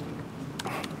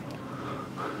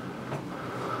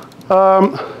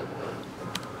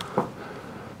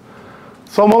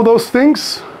 Some of those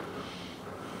things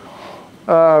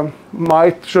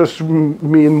might just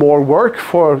mean more work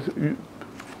for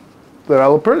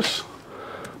developers,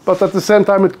 but at the same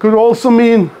time it could also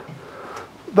mean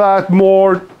that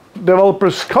more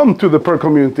developers come to the Perl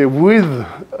community with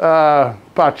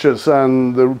patches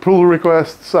and the pull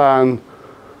requests, and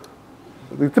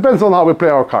it depends on how we play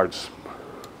our cards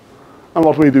and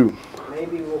what we do.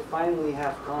 Maybe we'll finally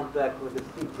have contact with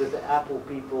the Apple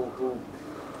people who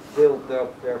built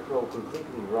their Perl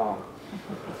completely wrong.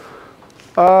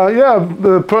 Yeah,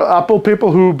 the Apple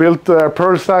people who built their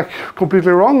Perl stack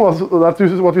completely wrong, was that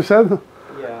what you said?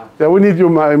 Yeah. Yeah, we need you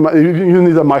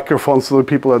need a microphone so that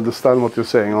people understand what you're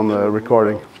saying on the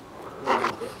recording.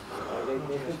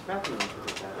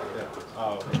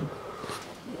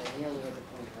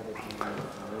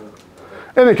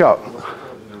 Anyhow,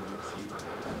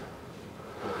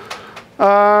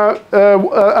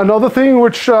 another thing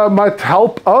which might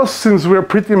help us, since we're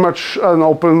pretty much an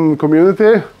open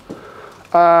community,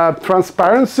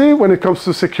 transparency when it comes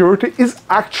to security is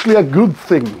actually a good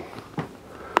thing.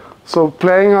 So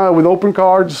playing with open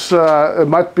cards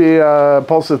might be a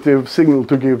positive signal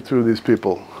to give to these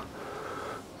people.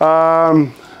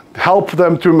 Help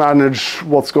them to manage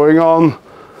what's going on.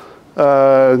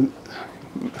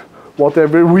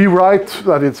 Whatever we write,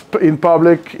 that it's in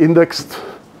public, indexed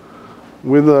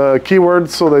with keywords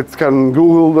so they can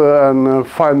Google and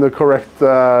find the correct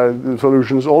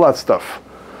solutions, all that stuff.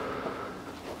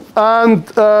 And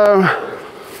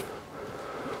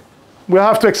we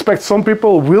have to expect some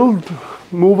people will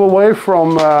move away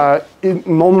from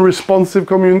non-responsive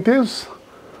communities.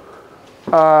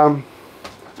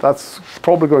 That's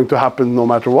probably going to happen no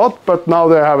matter what, but now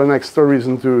they have an extra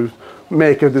reason to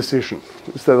make a decision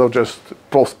instead of just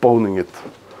postponing it.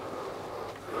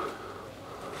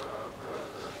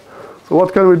 So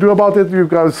what can we do about it? You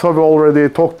guys have already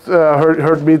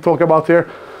heard me talk about here.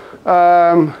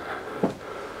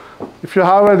 If you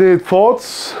have any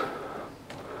thoughts,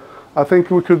 I think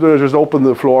we could just open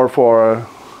the floor for,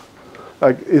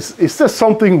 is there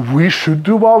something we should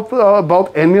do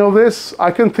about any of this?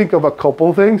 I can think of a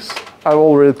couple things. I've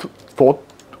already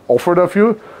offered a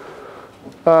few.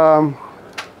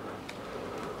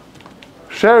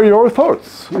 Share your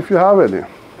thoughts, if you have any.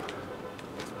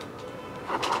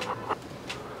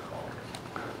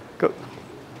 Good.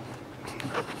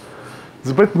 It's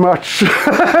a bit much.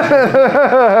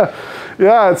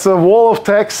 Yeah, it's a wall of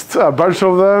text, a bunch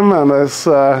of them, and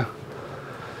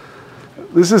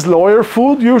this is lawyer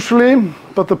food usually,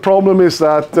 but the problem is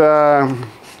that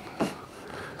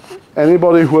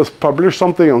anybody who has published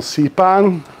something on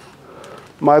CPAN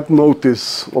might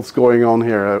notice what's going on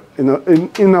here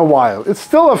in a while. It's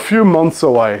still a few months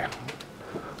away.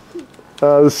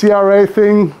 The CRA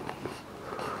thing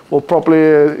will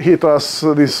probably hit us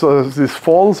this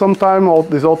fall sometime, or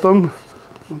this autumn,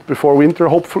 before winter,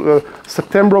 hopefully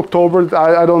September, October,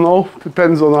 I don't know,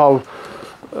 depends on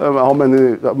how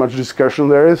much discussion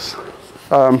there is.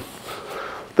 The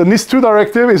NIS2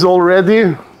 Directive is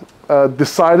already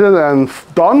decided and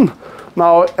done.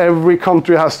 Now every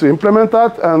country has to implement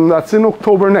that, and that's in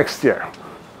October next year.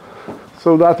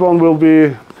 So that one will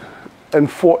be in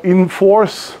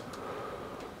force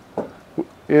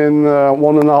in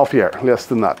 1.5 years, less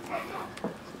than that.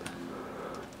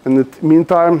 In the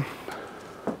meantime,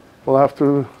 we'll have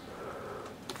to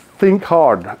think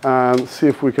hard and see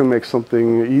if we can make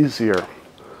something easier.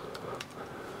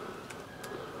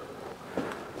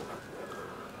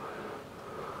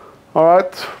 All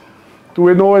right. Do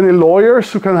we know any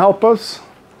lawyers who can help us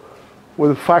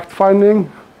with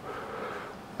fact-finding?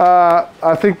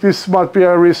 I think this might be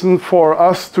a reason for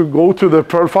us to go to the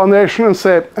Perl Foundation and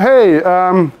say, hey,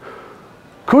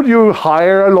 could you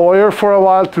hire a lawyer for a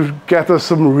while to get us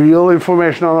some real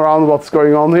information around what's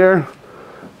going on here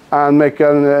and make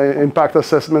an impact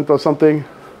assessment or something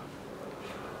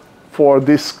for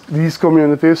these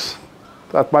communities?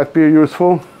 That might be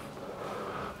useful.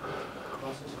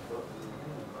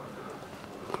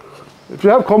 If you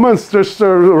have comments, just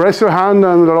raise your hand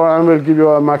and I will give you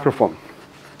a microphone.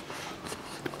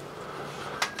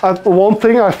 And one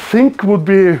thing I think would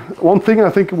be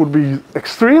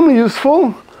extremely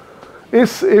useful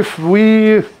is if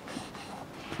we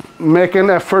make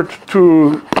an effort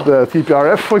to the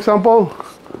TPRF, for example,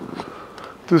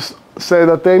 to say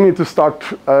that they need to start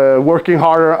working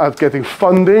harder at getting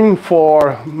funding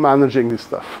for managing this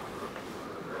stuff.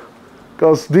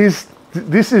 Because this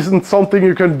isn't something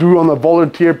you can do on a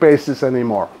volunteer basis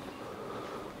anymore.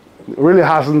 It really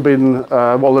hasn't been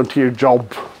a volunteer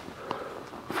job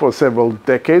for several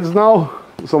decades now,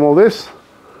 some of this,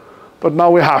 but now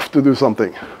we have to do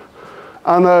something.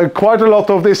 And quite a lot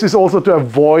of this is also to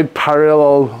avoid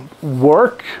parallel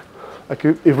work. Like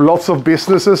if lots of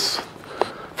businesses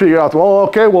figure out, well,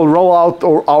 okay, we'll roll out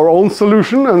our own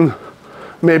solution and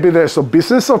maybe there's some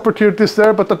business opportunities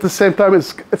there, but at the same time,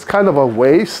 it's kind of a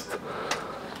waste.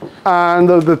 And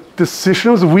the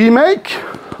decisions we make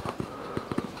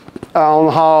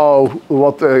on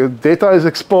what data is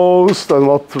exposed and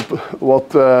what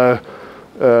file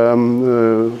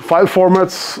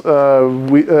formats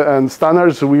and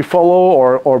standards we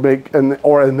follow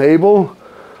or enable,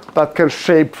 that can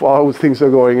shape how things are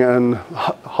going and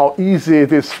how easy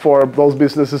it is for those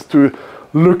businesses to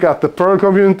look at the Perl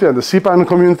community and the CPAN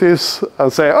communities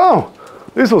and say, oh,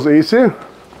 this was easy.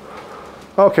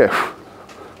 Okay.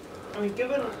 I mean,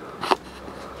 given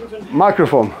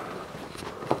Microphone.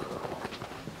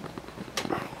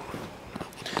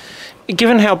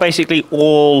 Given how basically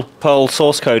all Perl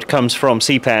source code comes from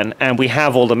CPAN and we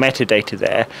have all the metadata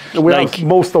there. We have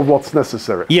most of what's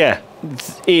necessary. Yeah,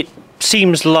 it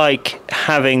seems like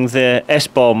having the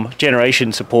SBOM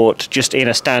generation support just in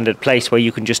a standard place where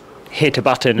you can just hit a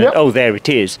button and oh, there it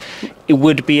is. It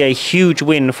would be a huge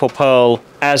win for Perl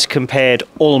as compared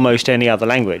almost any other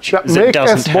language. Yeah, make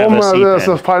SBOM as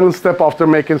a final step after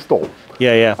make install.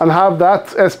 Yeah, yeah. And have that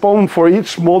SBOM for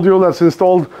each module that's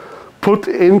installed put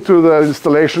into the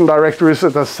installation directories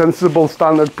at a sensible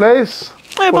standard place.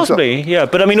 Yeah, possibly, yeah.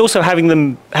 But I mean, also having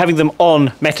them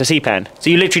on Meta CPAN. So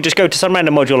you literally just go to some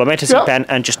random module on Meta CPAN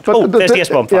and just, there's the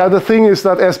SBOM file. Yeah, the thing is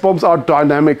that SBOMs are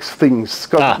dynamic things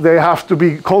because they have to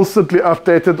be constantly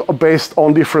updated based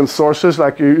on different sources.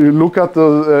 Like you look at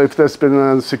if there's been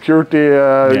a security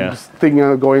thing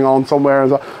going on somewhere.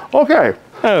 And so, okay.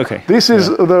 Oh, okay. This is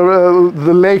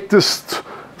the latest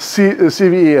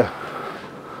CVE.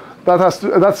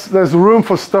 There's room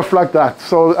for stuff like that.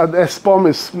 So an SBOM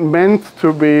is meant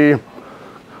to be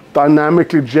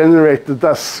dynamically generated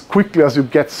as quickly as you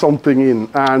get something in,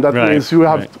 and that means you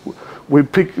have we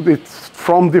pick it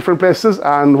from different places,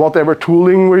 and whatever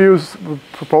tooling we're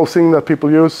proposing that people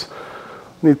use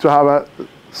need to have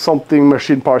something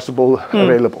machine parsable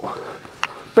available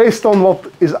based on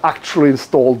what is actually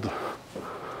installed.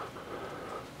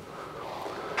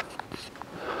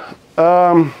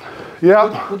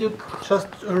 Would you just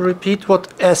repeat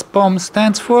what SBOM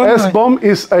stands for? SBOM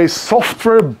is a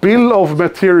software bill of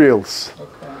materials.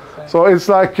 Okay, so it's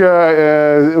like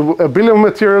a bill of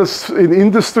materials in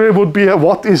industry would be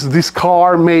what is this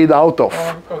car made out of?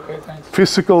 Okay, thanks.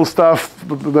 Physical stuff,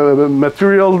 the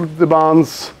material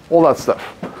demands, all that stuff.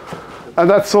 And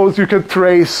that's so you can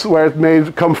trace where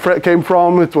it came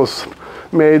from. It was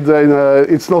made in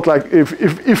it's not like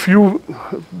if you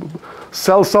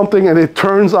sell something and it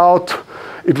turns out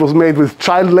it was made with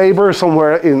child labor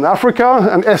somewhere in Africa,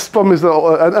 and SBOM is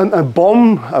a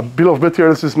BOM, a bill of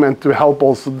materials, is meant to help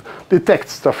also detect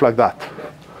stuff like that.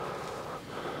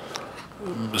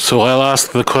 So I'll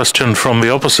ask the question from the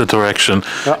opposite direction.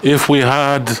 Yeah. If we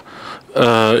had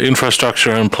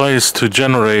infrastructure in place to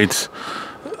generate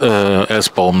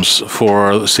SBOMs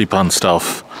for CPAN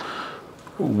stuff,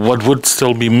 what would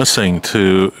still be missing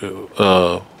to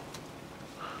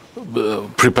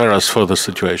prepare us for the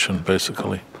situation,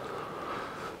 basically?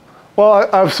 Well,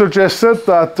 I've suggested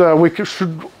that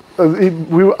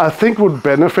I think would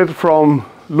benefit from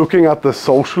looking at the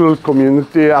social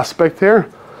community aspect here,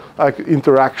 like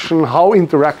interaction, how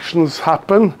interactions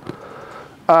happen,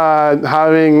 and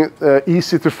having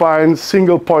easy to find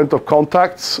single point of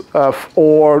contacts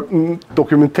or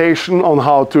documentation on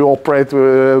how to operate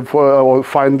or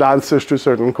find answers to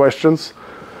certain questions.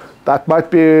 That might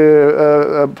be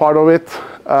a part of it.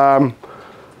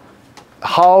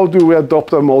 How do we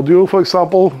adopt a module, for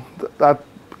example?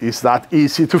 Is that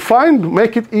easy to find?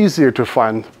 Make it easier to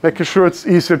find. Making sure it's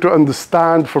easier to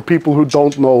understand for people who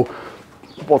don't know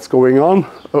what's going on.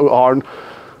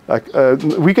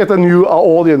 We get a new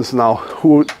audience now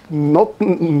who not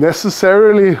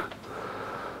necessarily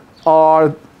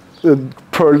are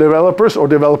Perl developers or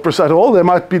developers at all. They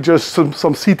might be just some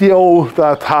CTO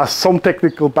that has some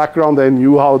technical background. They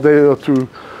knew how to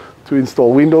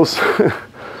install Windows.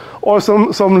 Or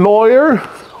some lawyer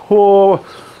who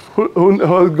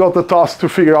got the task to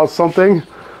figure out something,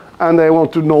 and they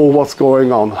want to know what's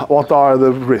going on. What are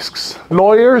the risks?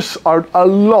 Lawyers are a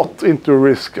lot into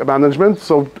risk management,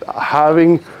 so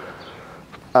having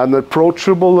an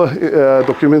approachable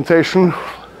documentation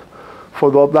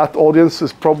for that audience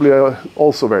is probably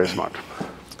also very smart.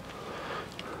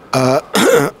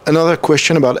 Another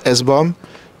question about SBOM,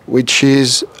 which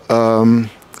is,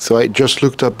 so I just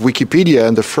looked up Wikipedia,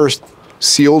 and the first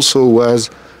C also was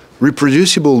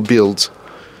reproducible builds,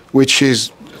 which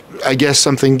is, I guess,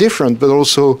 something different, but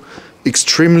also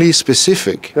extremely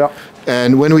specific. Yeah.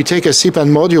 And when we take a CPAN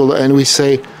module and we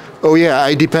say, oh yeah,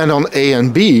 I depend on A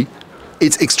and B,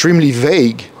 it's extremely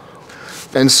vague.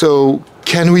 And so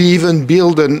can we even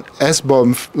build an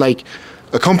SBOM, like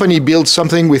a company builds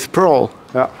something with Perl?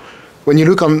 Yeah. When you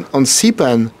look on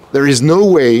CPAN, there is no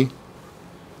way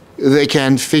they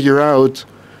can figure out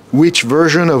which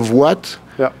version of what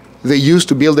they use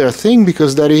to build their thing,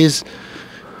 because that is,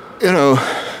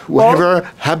 whatever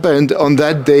happened on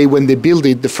that day when they build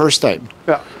it the first time.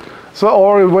 Yeah. So,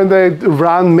 or when they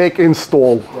ran make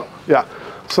install. Yeah.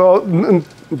 So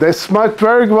this might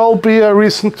very well be a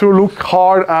reason to look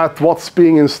hard at what's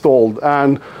being installed,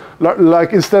 and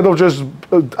like instead of just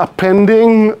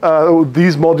appending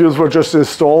these modules were just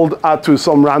installed to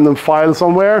some random file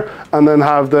somewhere, and then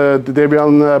have the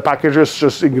Debian packages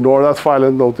just ignore that file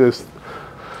and notice.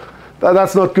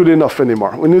 That's not good enough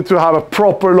anymore. We need to have a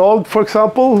proper log, for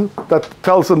example, that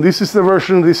tells them this is the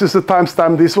version, this is the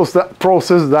timestamp, this was the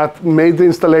process that made the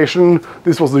installation,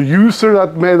 this was the user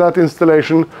that made that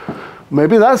installation.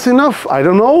 Maybe that's enough, I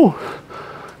don't know.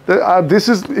 This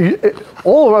is,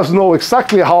 all of us know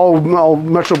exactly how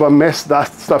much of a mess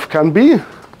that stuff can be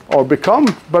or become,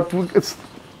 but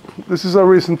this is a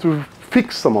reason to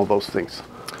fix some of those things.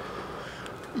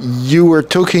 You were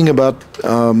talking about,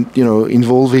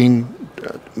 involving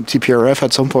TPRF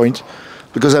at some point,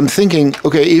 because I'm thinking,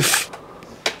 okay, if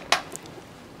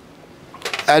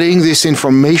adding this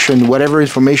information, whatever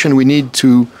information we need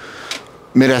to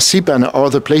MetaCPAN or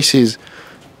other places,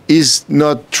 is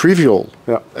not trivial,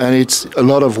 and it's a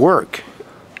lot of work.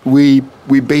 We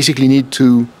basically need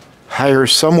to hire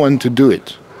someone to do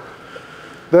it.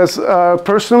 There's,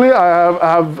 personally,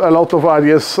 I have a lot of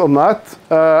ideas on that.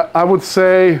 I would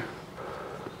say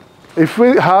if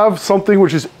we have something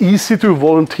which is easy to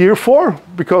volunteer for,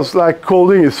 because like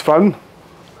coding is fun,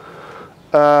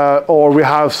 or we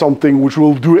have something which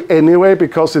we'll do anyway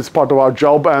because it's part of our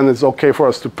job and it's okay for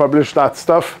us to publish that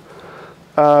stuff,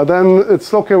 then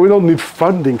it's okay, we don't need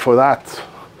funding for that.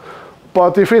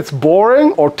 But if it's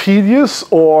boring or tedious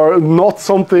or not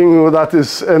something that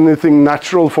is anything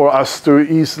natural for us to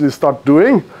easily start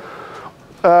doing,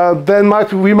 then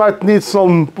we might need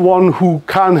someone who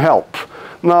can help.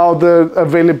 Now, the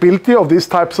availability of these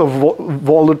types of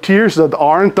volunteers that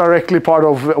aren't directly part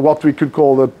of what we could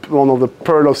call one of the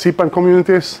Perl or CPAN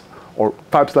communities, or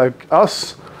types like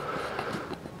us,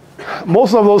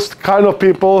 most of those kind of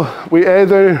people, we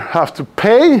either have to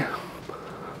pay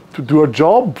to do a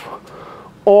job,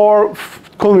 or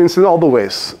convince in other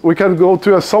ways. We can go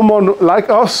to someone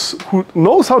like us who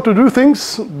knows how to do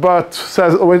things, but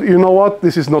says, oh, you know what,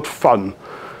 this is not fun.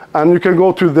 And you can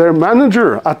go to their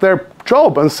manager at their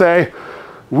job and say,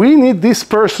 we need this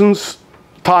person's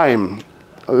time.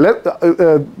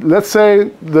 Let's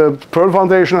say the Perl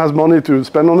Foundation has money to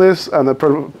spend on this, and the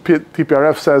Perl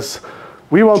TPRF says,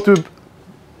 we want to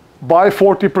buy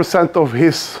 40% of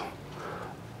his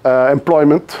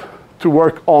employment to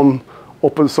work on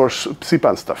open source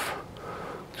CPAN stuff,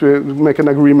 to make an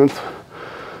agreement.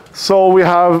 So we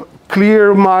have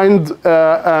clear mind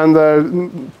and a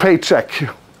paycheck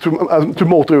to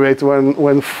motivate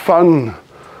when fun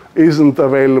isn't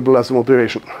available as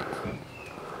motivation.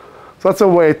 So that's a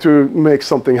way to make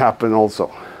something happen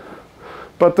also.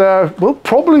 But we'll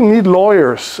probably need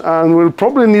lawyers, and we'll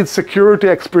probably need security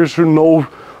experts who know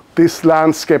this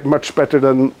landscape much better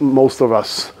than most of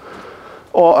us.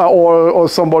 or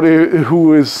somebody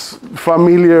who is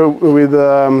familiar with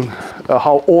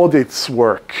how audits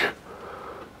work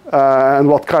and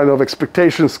what kind of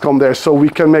expectations come there, so we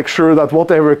can make sure that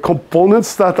whatever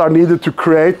components that are needed to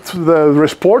create the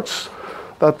reports,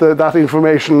 that that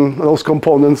information, those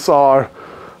components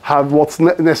have what's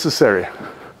necessary,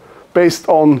 based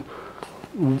on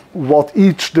what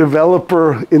each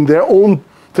developer in their own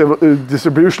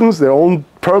distributions, their own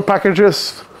Perl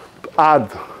packages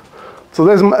add. So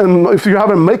if you have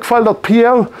a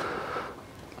makefile.pl,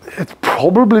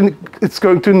 it's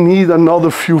going to need another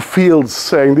few fields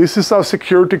saying this is our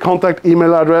security contact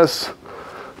email address,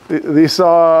 these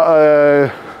are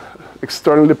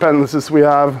external dependencies we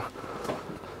have,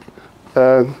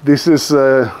 this is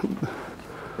the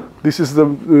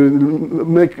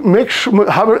make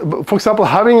sure, for example,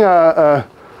 having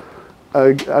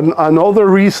another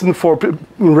reason for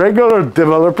regular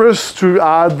developers to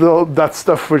add that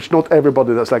stuff which not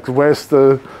everybody does, like where's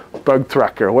the bug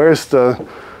tracker, where's the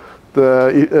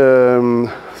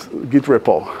Git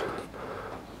repo.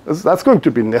 That's going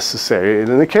to be necessary in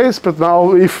any case, but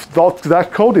now if that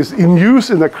code is in use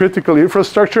in a critical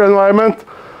infrastructure environment,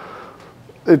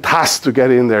 it has to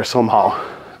get in there somehow.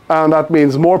 And that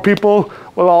means more people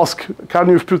will ask, can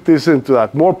you put this into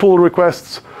that? More pull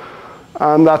requests,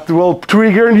 and that will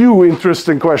trigger new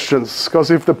interesting questions.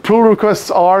 Because if the pull requests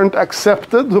aren't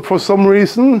accepted for some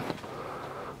reason,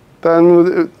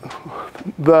 then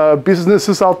the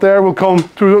businesses out there will come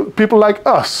to people like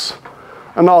us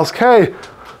and ask, hey,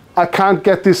 I can't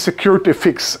get this security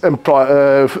fix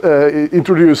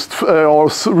introduced or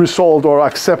resolved or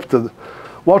accepted.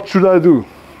 What should I do?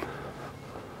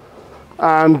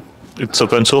 And it's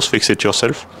open source, fix it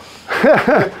yourself.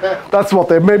 That's what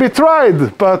they maybe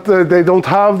tried, but they don't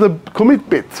have the commit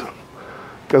bit,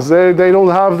 because they don't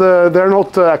have they're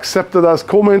not accepted as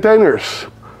co-maintainers.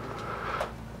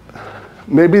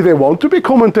 Maybe they want to be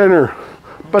co-maintainer,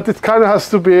 but it kind of has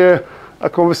to be a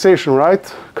conversation,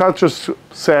 right? Can't just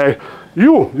say,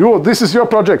 you, this is your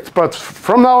project, but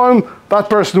from now on, that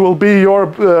person will be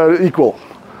your equal.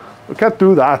 You can't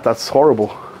do that, that's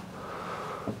horrible.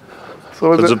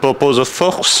 So the purpose of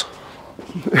force?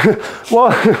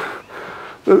 Well,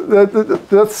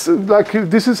 that's like,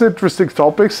 this is interesting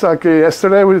topics. Like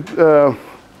yesterday,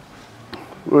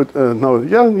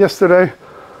 yesterday,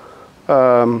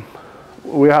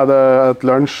 we had at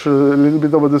lunch a little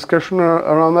bit of a discussion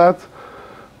around that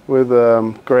with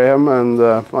Graham and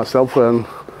myself, and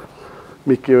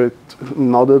Mickey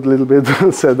nodded a little bit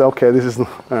and said, okay, this is,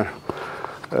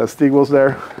 Stig was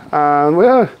there. And we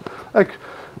are like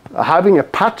having a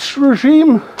patch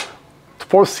regime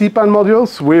for CPAN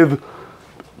modules with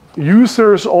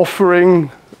users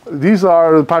offering, these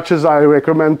are the patches I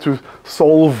recommend to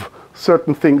solve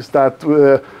certain things that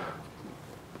the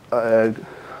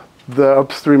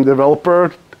upstream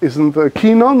developer isn't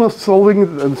keen on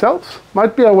solving themselves.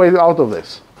 Might be a way out of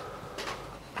this.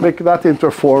 Make that into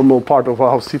a formal part of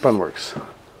how CPAN works.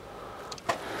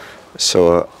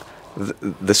 So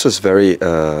this was very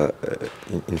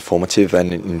informative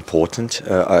and important.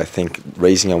 I think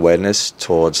raising awareness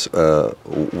towards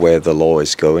where the law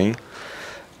is going.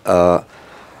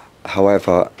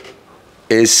 However,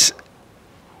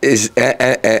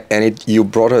 you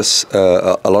brought us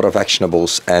a lot of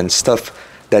actionables and stuff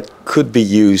that could be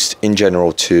used in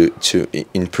general to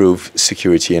improve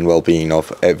security and well-being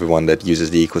of everyone that uses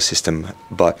the ecosystem.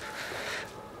 But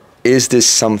is this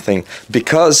something,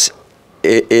 because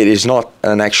it is not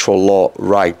an actual law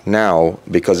right now,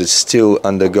 because it's still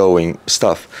undergoing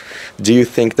stuff, do you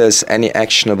think there's any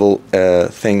actionable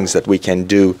things that we can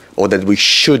do or that we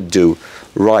should do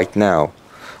right now?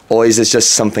 Or is this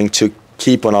just something to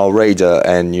keep on our radar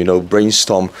and, you know,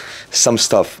 brainstorm some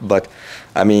stuff? But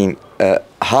I mean,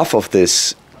 half of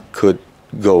this could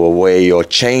go away or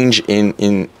change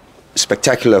in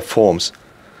spectacular forms.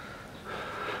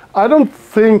 I don't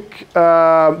think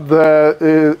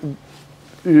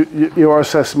your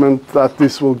assessment that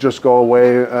this will just go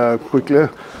away quickly,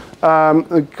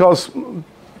 because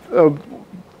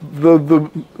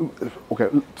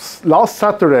last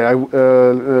Saturday,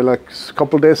 like a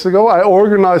couple of days ago, I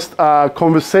organized a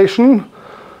conversation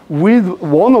with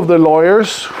one of the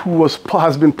lawyers who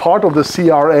has been part of the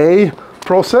CRA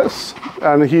process,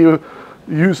 and he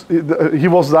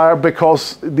was there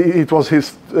because it was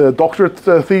his doctorate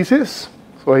thesis.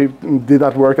 So he did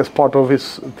that work as part of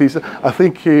his thesis. I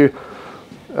think he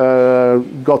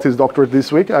got his doctorate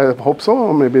this week, I hope so,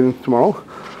 or maybe tomorrow.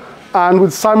 And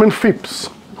with Simon Phipps,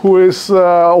 who is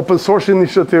Open Source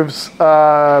Initiative's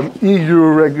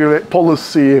EU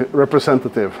policy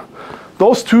representative.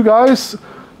 Those two guys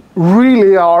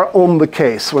really are on the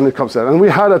case when it comes to that. And we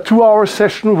had a 2-hour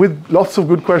session with lots of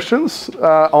good questions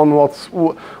on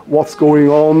what's going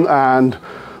on and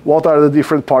what are the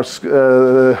different parts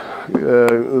there.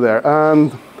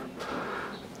 And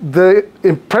the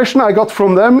impression I got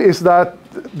from them is that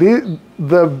the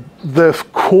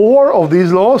core of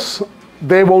these laws,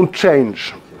 they won't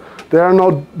change. There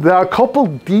are a couple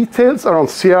details around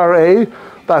CRA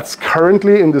that's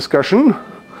currently in discussion.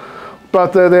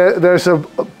 But there's a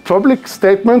public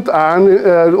statement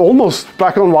and almost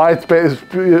black and white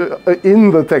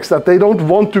in the text that they don't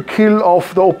want to kill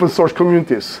off the open source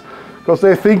communities because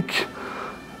they think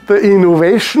the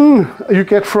innovation you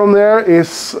get from there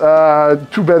is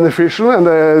too beneficial and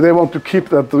they want to keep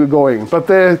that going. But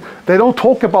they don't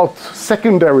talk about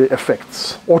secondary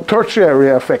effects or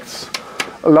tertiary effects.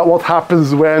 What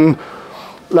happens when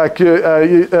like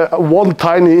one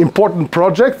tiny important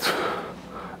project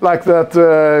like that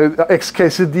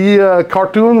XKCD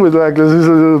cartoon with like this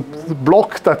little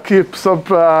block that keeps up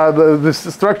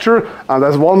this structure, and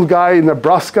there's one guy in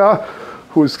Nebraska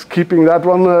who's keeping that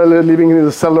one living in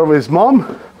the cellar of his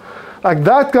mom. Like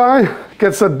that guy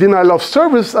gets a denial of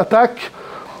service attack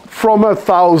from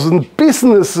 1,000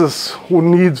 businesses who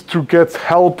need to get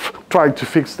help trying to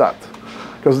fix that.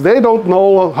 Because they don't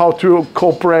know how to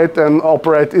cooperate and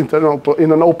operate in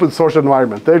an open source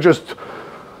environment. They just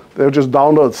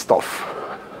download stuff.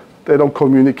 They don't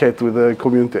communicate with the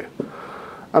community.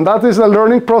 And that is a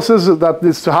learning process that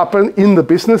needs to happen in the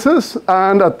businesses,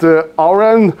 and at our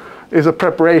end is a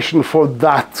preparation for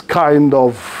that kind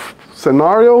of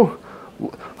scenario,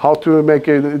 how to make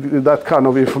that kind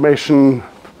of information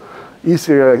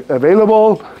easier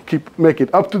available, make it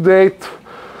up to date.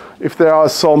 If there are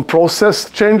some process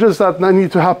changes that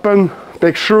need to happen,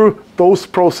 make sure those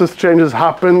process changes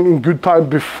happen in good time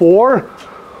before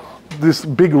this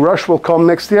big rush will come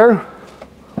next year,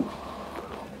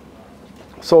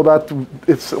 so that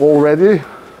it's all ready.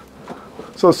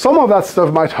 So some of that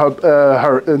stuff might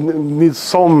need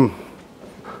some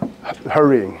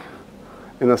hurrying,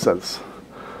 in a sense.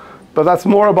 But that's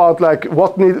more about like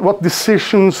what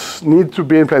decisions need to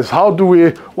be in place. How do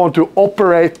we want to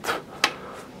operate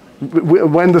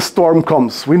when the storm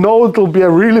comes? We know it'll be a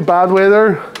really bad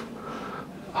weather.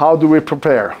 How do we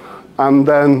prepare? And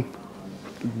then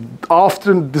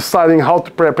after deciding how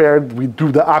to prepare, we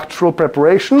do the actual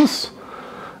preparations,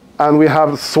 and we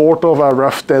have sort of a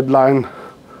rough deadline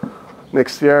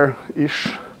next year-ish.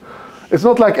 It's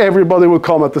not like everybody will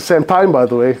come at the same time, by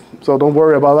the way, so don't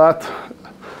worry about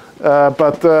that.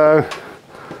 But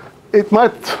it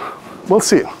might, we'll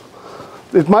see.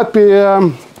 It might be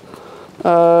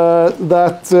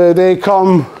that they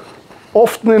come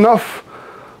often enough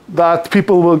that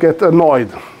people will get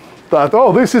annoyed. That,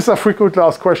 oh, this is a frequently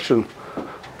asked question.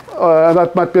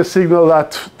 That might be a signal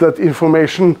that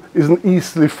information isn't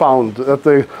easily found, that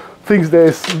the things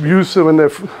they use when they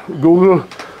Google,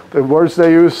 the words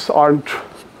they use don't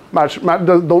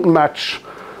match.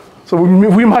 So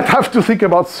we might have to think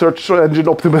about search engine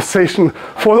optimization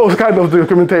for those kind of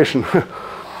documentation.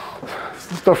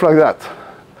 Stuff like that.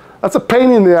 That's a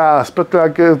pain in the ass, but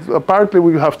like, apparently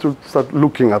we have to start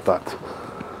looking at that.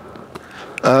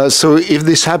 So if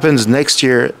this happens next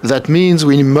year, that means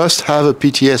we must have a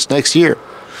PTS next year.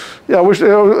 Yeah,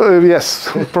 yes,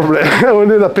 probably. We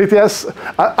need a PTS.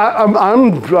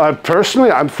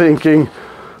 Personally, I'm thinking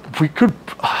we could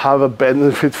have a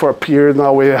benefit for a period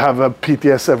now. We have a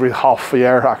PTS every half a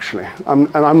year, actually.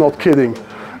 And I'm not kidding.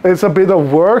 It's a bit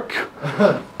of work,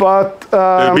 but...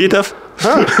 a bit of?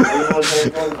 Huh?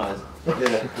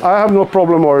 I have no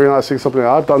problem organizing something.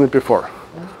 I've done it before.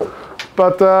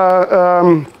 But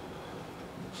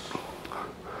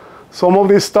some of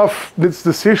this stuff, these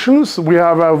decisions, we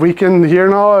have a weekend here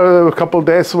now, a couple of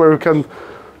days where we can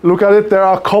look at it. There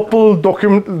are a couple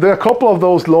of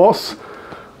those laws.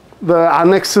 The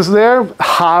annexes there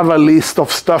have a list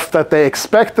of stuff that they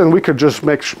expect, and we could just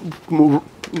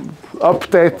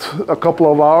update a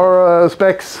couple of our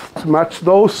specs to match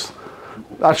those.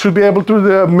 That should be able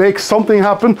to make something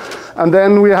happen, and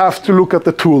then we have to look at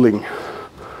the tooling.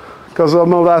 Because I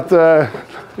know that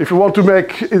if you want to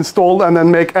install and then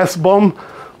make SBOM,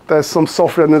 there's some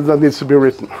software that needs to be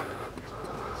written.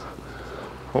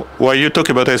 While you talk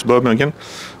about SBOM again,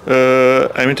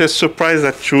 I'm just surprised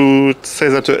that you say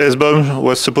that the SBOM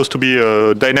was supposed to be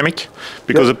dynamic,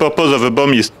 because the purpose of a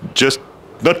BOM is just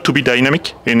not to be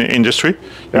dynamic in industry.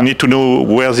 You need to know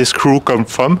where this screw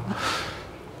comes from.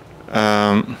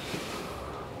 And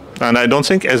I don't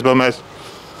think SBOM has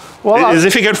Well, it's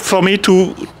difficult for me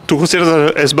to consider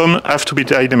the SBOM have to be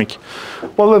dynamic.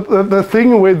 Well, the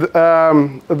thing with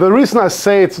the reason I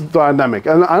say it's dynamic,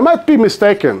 and I might be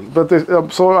mistaken, but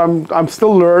so I'm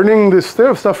still learning this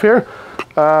stuff here.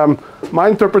 My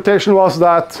interpretation was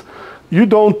that you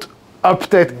don't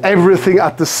update everything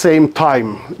at the same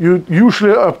time. You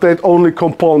usually update only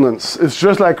components. It's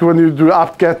just like when you do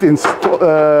apt-get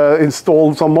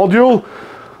install some module,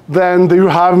 then you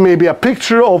have maybe a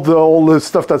picture of all the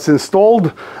stuff that's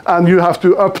installed, and you have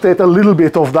to update a little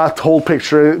bit of that whole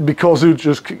picture because you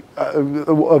just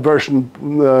a version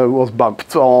was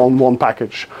bumped on one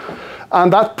package.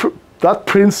 And that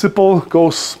principle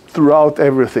goes throughout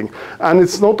everything. And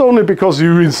it's not only because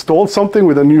you installed something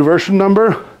with a new version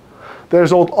number,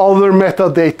 there's all other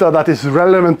metadata that is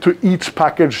relevant to each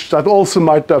package that also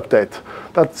might update.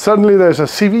 That suddenly there's a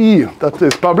CVE that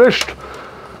is published,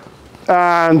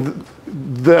 and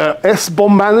the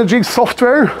SBOM managing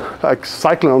software, like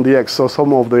Cyclone DX or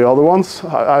some of the other ones,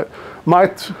 I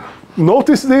might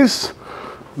notice this,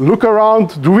 look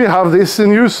around, do we have this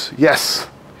in use? Yes,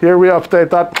 here we update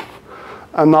that,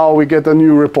 and now we get a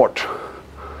new report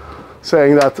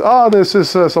saying that, this is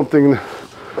something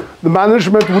the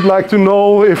management would like to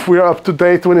know if we are up to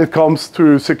date when it comes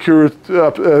to security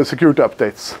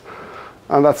updates.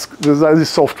 And this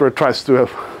software tries to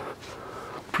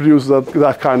produce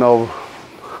that kind of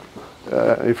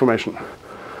information.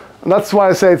 And that's why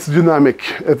I say it's dynamic.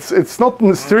 It's not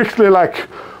strictly like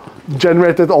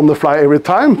generated on the fly every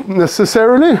time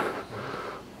necessarily,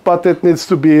 but it needs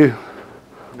to be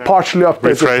partially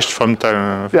updated. Refreshed from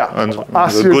time on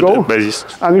as a you good go. basis.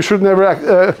 And you should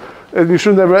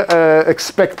never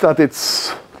expect that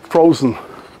it's frozen.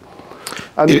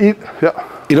 And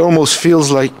it almost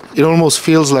feels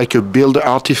like a build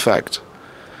artifact.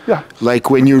 Yeah.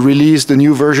 Like when you release the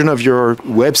new version of your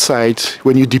website,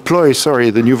 when you deploy,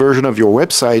 the new version of your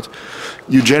website,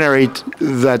 you generate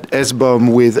that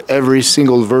SBOM with every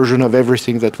single version of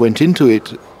everything that went into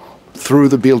it through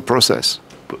the build process.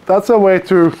 That's a way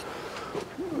to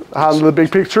handle the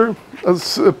big picture.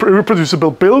 As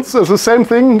reproducible builds, it's the same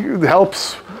thing. It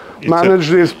helps manage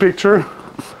this picture.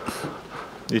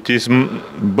 It is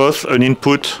both an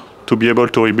input to be able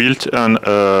to rebuild and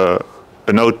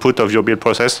an output of your build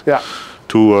process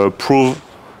to prove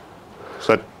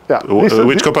that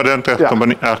which components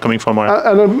are coming from where.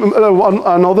 And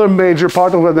another major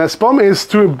part of an SBOM is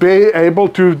to be able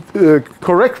to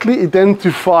correctly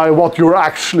identify what you're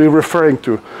actually referring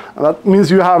to. And that means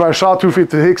you have a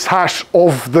SHA-256 hash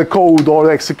of the code or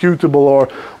executable or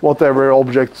whatever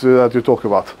object that you talk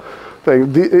about.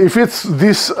 If it's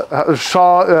this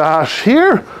SHA hash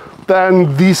here,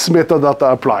 then these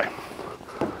metadata apply.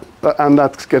 And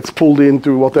that gets pulled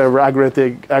into whatever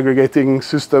aggregating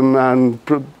system and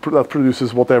that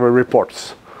produces whatever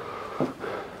reports.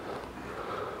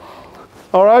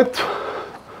 All right.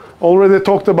 Already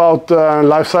talked about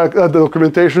lifecycle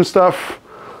documentation stuff.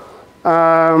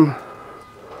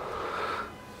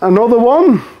 Another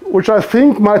one, which I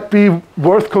think might be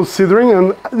worth considering,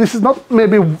 and this is not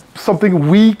maybe something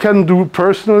we can do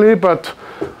personally, but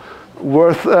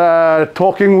worth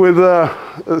talking with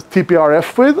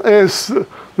TPRF with, is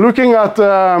looking at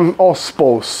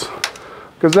OSPOs.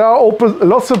 Because there are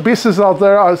lots of businesses out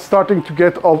there are starting to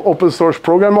get open source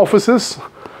program offices.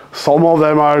 Some of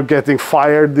them are getting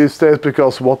fired these days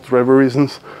because whatever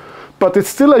reasons. But it's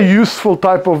still a useful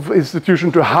type of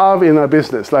institution to have in a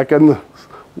business, like one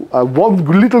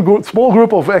small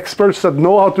group of experts that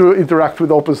know how to interact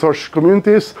with open source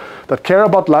communities, that care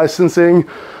about licensing,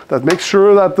 that makes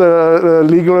sure that the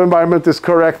legal environment is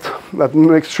correct, that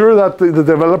makes sure that the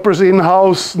developers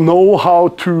in-house know how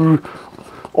to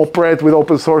operate with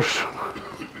open source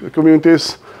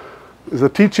communities. It's a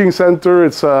teaching center,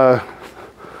 it's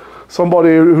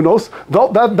somebody who knows.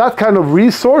 That kind of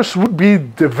resource would be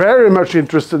very much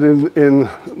interested in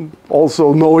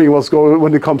also knowing what's going on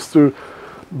when it comes to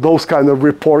those kind of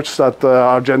reports that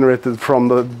are generated from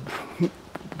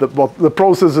the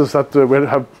processes that we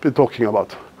have been talking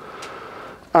about.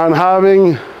 And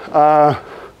having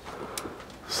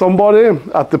somebody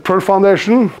at the Perl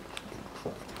Foundation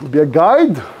be a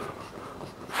guide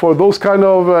for those kind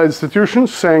of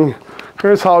institutions, saying,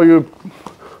 here's how you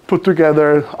put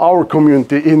together our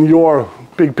community in your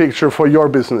big picture for your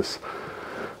business.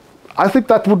 I think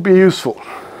that would be useful.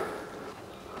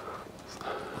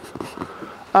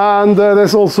 And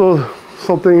there's also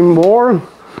something more.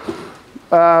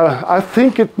 I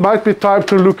think it might be time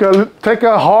to take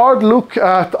a hard look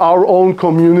at our own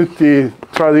community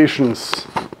traditions,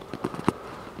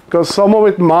 because some of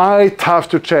it might have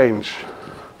to change.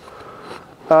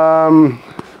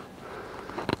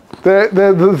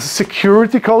 The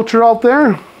security culture out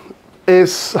there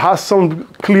has some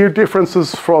clear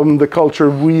differences from the culture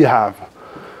we have.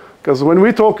 Because when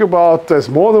we talk about there's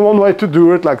more than one way to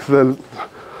do it, like the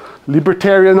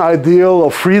libertarian ideal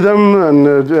of freedom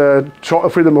and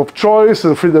freedom of choice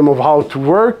and freedom of how to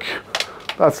work,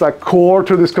 that's like core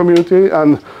to this community.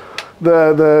 And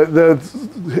the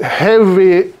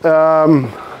heavy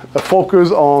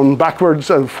focus on backwards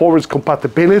and forwards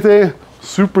compatibility,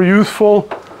 super useful.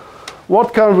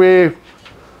 What can we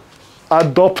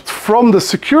adopt from the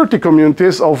security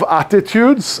communities of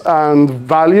attitudes and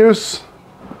values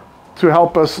to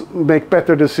help us make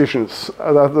better decisions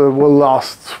that will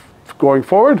last going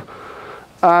forward?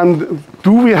 And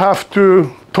do we have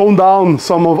to tone down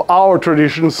some of our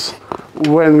traditions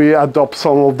when we adopt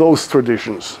some of those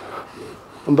traditions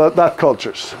and that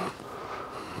cultures?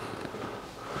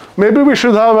 Maybe we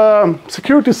should have a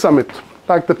security summit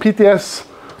like the PTS,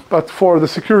 but for the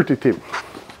security team.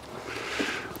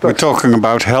 We're talking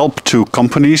about help to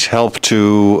companies, help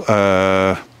to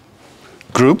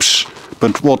groups,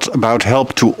 but what about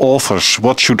help to authors?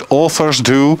 What should authors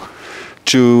do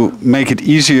to make it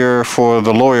easier for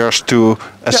the lawyers to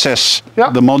assess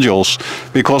the modules?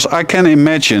 Because I can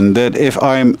imagine that if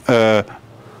I'm a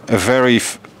very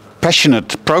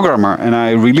passionate programmer and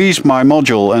I release my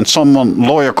module and someone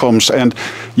lawyer comes and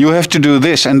you have to do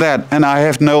this and that, and I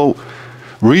have no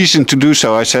reason to do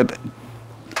so, I said,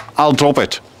 I'll drop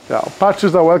it. Yeah,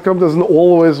 patches are welcome doesn't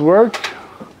always work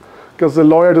because the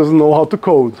lawyer doesn't know how to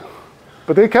code,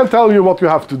 but they can tell you what you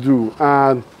have to do.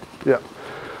 And yeah,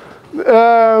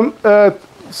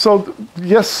 so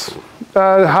yes,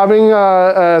 having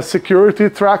a security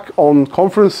track on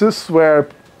conferences where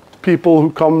people who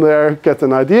come there get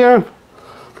an idea,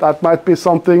 that might be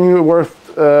something worth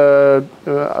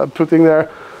putting there.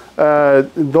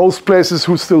 Those places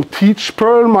who still teach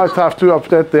Perl might have to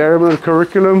update their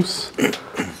curriculums.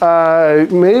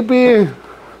 Maybe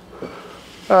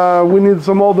we need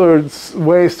some other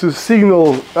ways to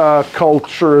signal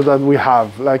culture that we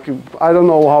have. Like, I don't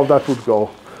know how that would go.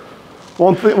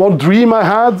 One dream I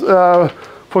had,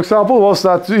 for example, was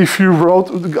that if you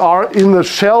are in a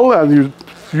shell and you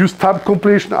use tab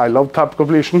completion, I love tab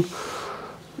completion,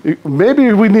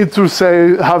 maybe we need to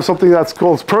have something that's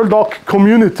called PerlDoc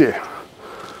Community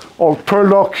or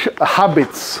PerlDoc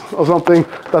Habits or something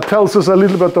that tells us a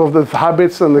little bit of the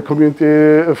habits and the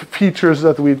community features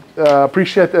that we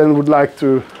appreciate and would like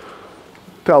to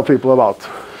tell people about.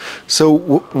 So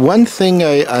one thing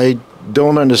I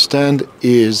don't understand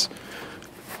is,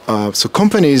 so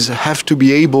companies have to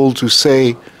be able to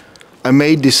say, I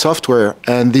made this software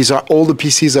and these are all the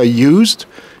PCs I used,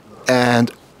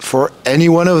 and for any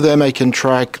one of them I can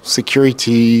track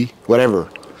security, whatever.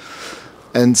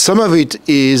 And some of it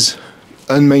is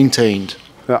unmaintained.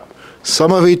 Yeah.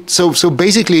 Some of it, so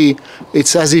basically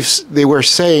it's as if they were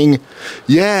saying,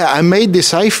 yeah, I made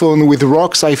this iPhone with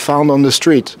rocks I found on the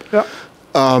street. Yeah.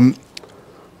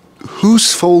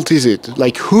 Whose fault is it?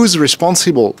 Like, who's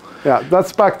responsible? Yeah,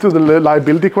 that's back to the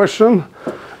liability question.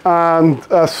 And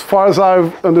as far as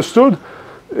I've understood,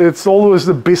 it's always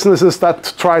the businesses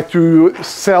that try to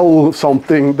sell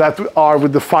something that are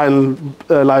with the final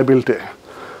liability.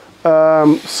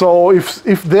 So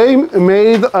if they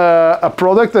made a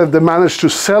product that they managed to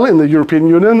sell in the European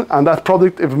Union, and that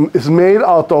product is made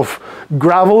out of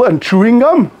gravel and chewing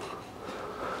gum,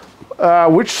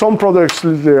 which some products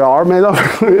are made of,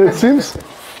 it seems,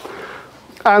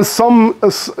 and some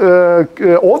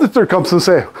auditor comes and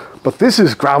say, but this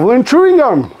is gravel and chewing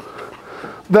gum,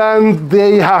 then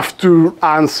they have to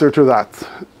answer to that.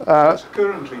 That's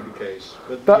currently the case,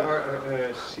 but the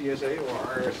CSA or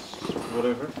RS,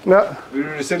 whatever, the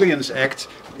Resilience Act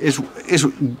is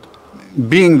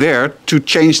being there to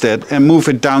change that and move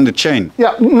it down the chain.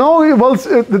 Yeah, no, well,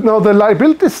 no, the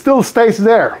liability still stays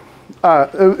there.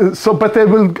 But they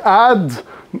will add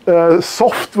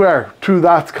software to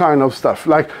that kind of stuff.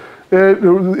 Like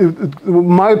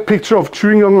my picture of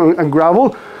chewing gum and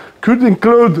gravel could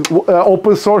include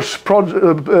open source projects,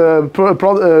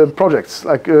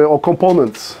 like or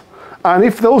components. And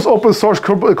if those open source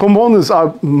components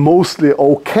are mostly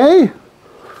okay,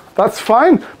 that's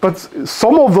fine. But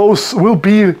some of those will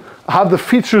have the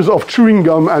features of chewing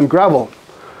gum and gravel,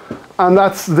 and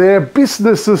that's their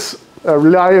business's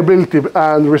reliability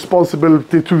and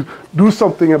responsibility to do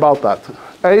something about that,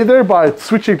 either by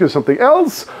switching to something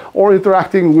else or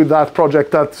interacting with that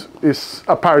project that is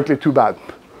apparently too bad.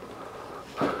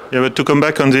 Yeah, but to come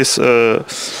back on this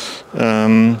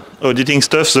auditing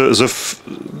stuff,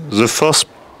 the first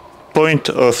point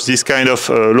of this kind of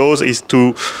laws is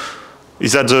to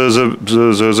is that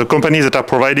the companies that are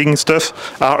providing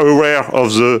stuff are aware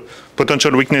of the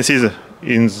potential weaknesses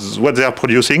in what they are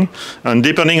producing, and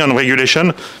depending on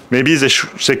regulation, maybe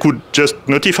they could just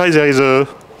notify there is a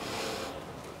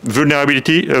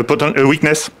vulnerability, a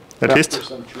weakness at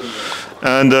least,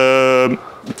 and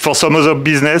for some other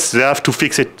business they have to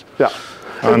fix it. Yeah.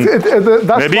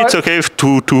 Maybe it's okay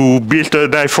to build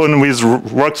an iPhone with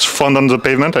rocks found on the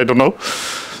pavement. I don't know.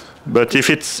 But if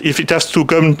it has to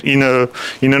come in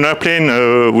an airplane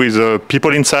with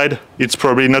people inside, it's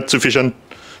probably not sufficient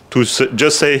to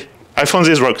just say, I found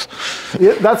these rocks.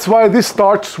 Yeah, that's why this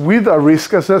starts with a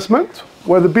risk assessment,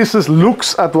 where the business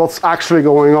looks at what's actually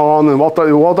going on and what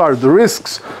are the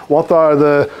risks, what are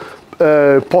the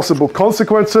possible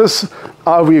consequences,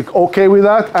 are we okay with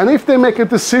that? And if they make a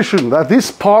decision that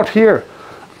this part here,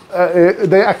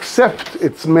 they accept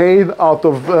it's made out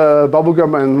of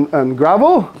bubblegum and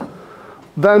gravel,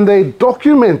 then they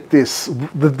document this,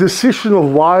 the decision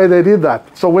of why they did that.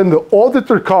 So when the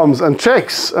auditor comes and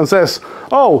checks and says,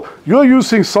 oh, you're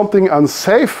using something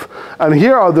unsafe, and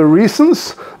here are the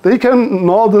reasons, they can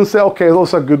nod and say, okay,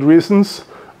 those are good reasons,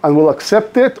 and will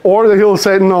accept it, or he'll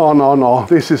say, no,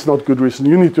 this is not good reason,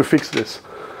 you need to fix this.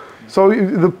 So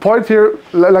the point here,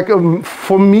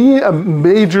 for me, a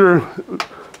major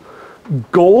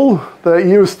goal the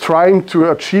EU is trying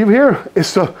to achieve here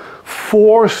is to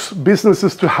force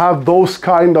businesses to have those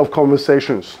kind of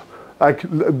conversations. Like,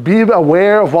 be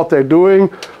aware of what they're doing,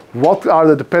 what are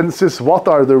the dependencies, what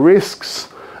are the risks,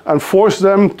 and force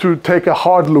them to take a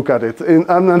hard look at it. And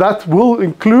that will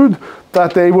include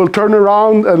that they will turn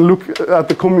around and look at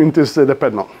the communities they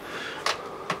depend on.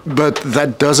 But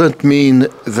that doesn't mean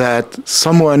that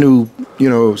someone who,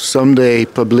 someday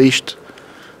published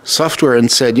software and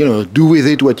said, do with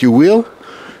it what you will,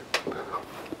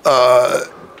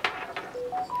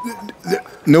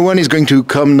 no one is going to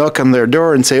come knock on their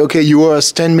door and say, okay, you owe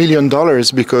us $10 million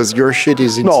because your shit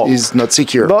is not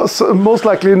secure. Most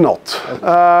likely not.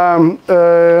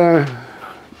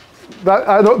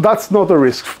 That's not a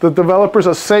risk. The developers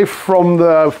are safe from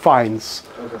the fines.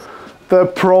 Okay. The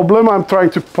problem I'm trying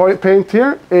to paint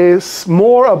here is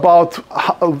more about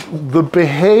the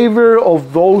behavior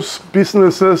of those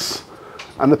businesses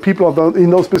and the people in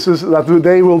those businesses that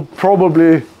they will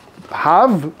probably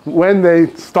have when they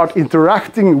start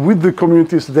interacting with the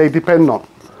communities they depend on.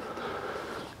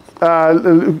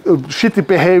 Shitty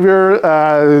behavior,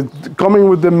 coming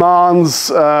with demands,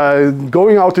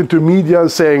 going out into media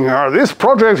saying, this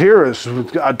project here is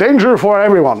a danger for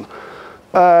everyone.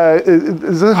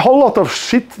 There's a whole lot of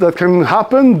shit that can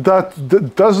happen that's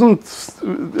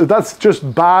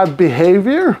just bad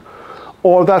behavior,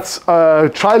 or that's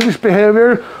childish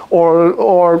behavior,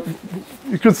 or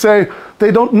you could say they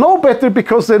don't know better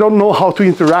because they don't know how to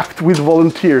interact with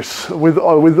volunteers, with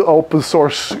open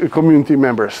source community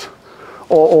members,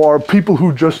 or people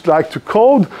who just like to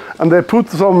code, and they put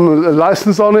some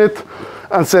license on it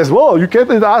and says, well, you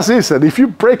get it as is, and if you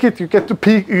break it, you get to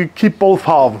keep both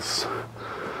halves.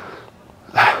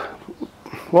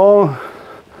 Well,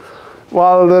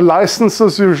 while the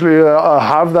licenses usually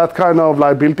have that kind of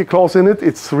liability clause in it,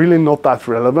 it's really not that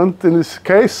relevant in this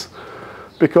case,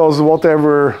 because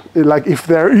whatever, if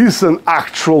there is an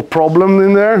actual problem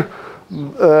in there,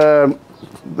 the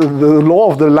law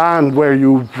of the land where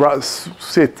you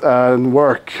sit and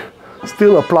work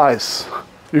still applies.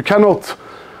 You cannot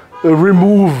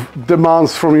remove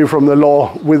demands from you from the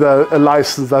law with a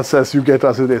license that says you get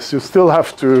as it is. You still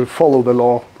have to follow the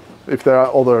law if there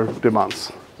are other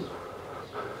demands.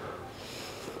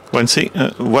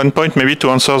 One point maybe to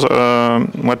answer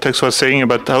what Tex was saying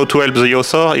about how to help the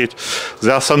author.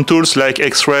 There are some tools like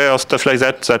X-ray or stuff like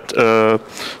that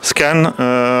scan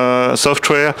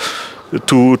software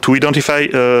to identify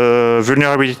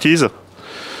vulnerabilities.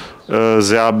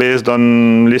 They are based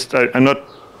on list. I'm not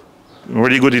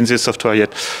really good in this software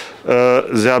yet.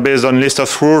 They are based on list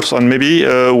of rules, and maybe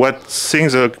what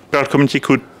things the Perl community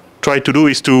could try to do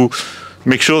is to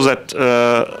make sure that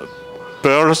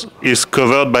Perl is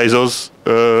covered by those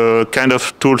kind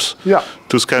of tools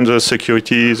to scan the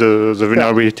security, the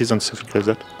vulnerabilities and stuff like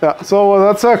that. Yeah, so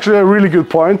that's actually a really good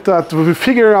point, that we're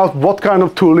figuring out what kind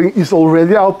of tooling is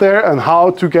already out there and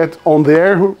how to get on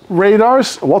their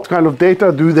radars, what kind of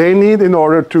data do they need in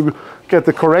order to get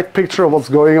the correct picture of what's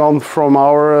going on from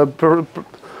our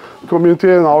community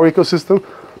and our ecosystem.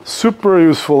 Super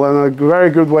useful and a very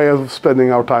good way of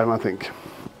spending our time, I think.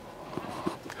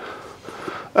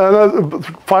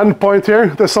 Final point here,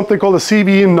 there's something called the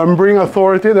CVE numbering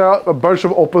authority. There are a bunch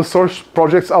of open source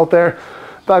projects out there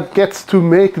that gets to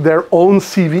make their own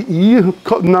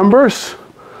CVE numbers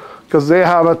because they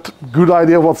have a good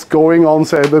idea of what's going on.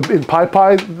 Say in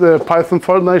PyPy, the Python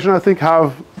Foundation, I think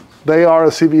they are a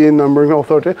CVE numbering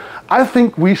authority. I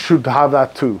think we should have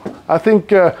that too. I think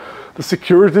the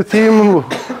security team,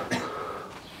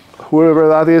 whoever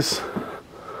that is,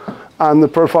 and the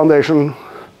Perl Foundation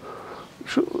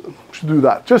should do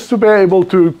that, just to be able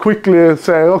to quickly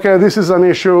say, okay, this is an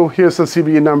issue, here's a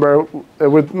CVE number,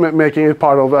 with making it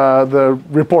part of the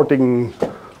reporting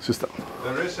system.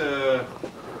 There is a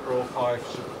Perl 5.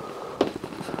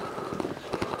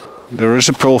 There is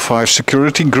a Perl 5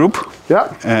 security group.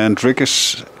 Yeah. And Rick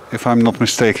is, if I'm not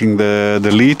mistaken, the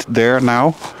lead there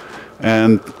now.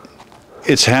 And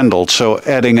it's handled, so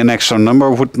adding an extra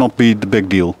number would not be the big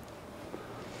deal.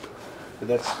 But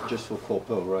that's just for core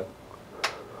Perl, right?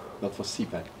 Not for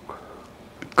CPAN.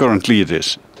 Currently it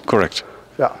is, correct.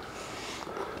 Yeah.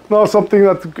 No, something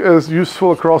that is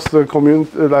useful across the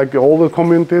community, like all the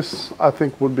communities, I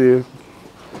think would be,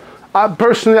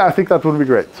 personally, I think that would be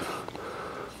great.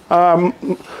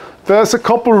 There's a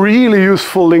couple really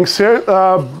useful links here.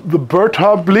 The BERT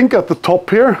Hub link at the top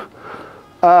here.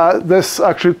 There's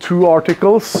actually 2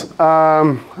 articles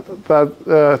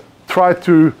that try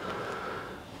to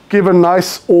give a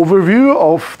nice overview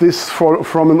of this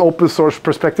from an open source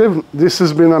perspective. This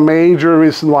has been a major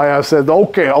reason why I said,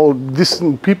 okay,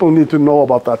 people need to know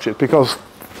about that shit, because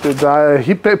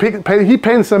he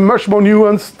paints a much more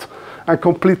nuanced and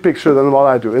complete picture than what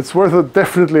I do. It's worth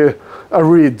definitely a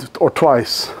read or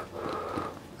twice.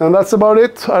 And that's about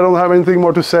it. I don't have anything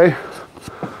more to say.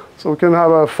 So we can have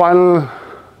a final,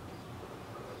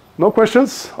 no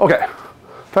questions? Okay,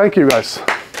 thank you guys.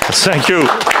 Thank you.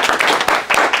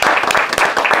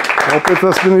 I hope it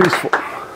has been useful.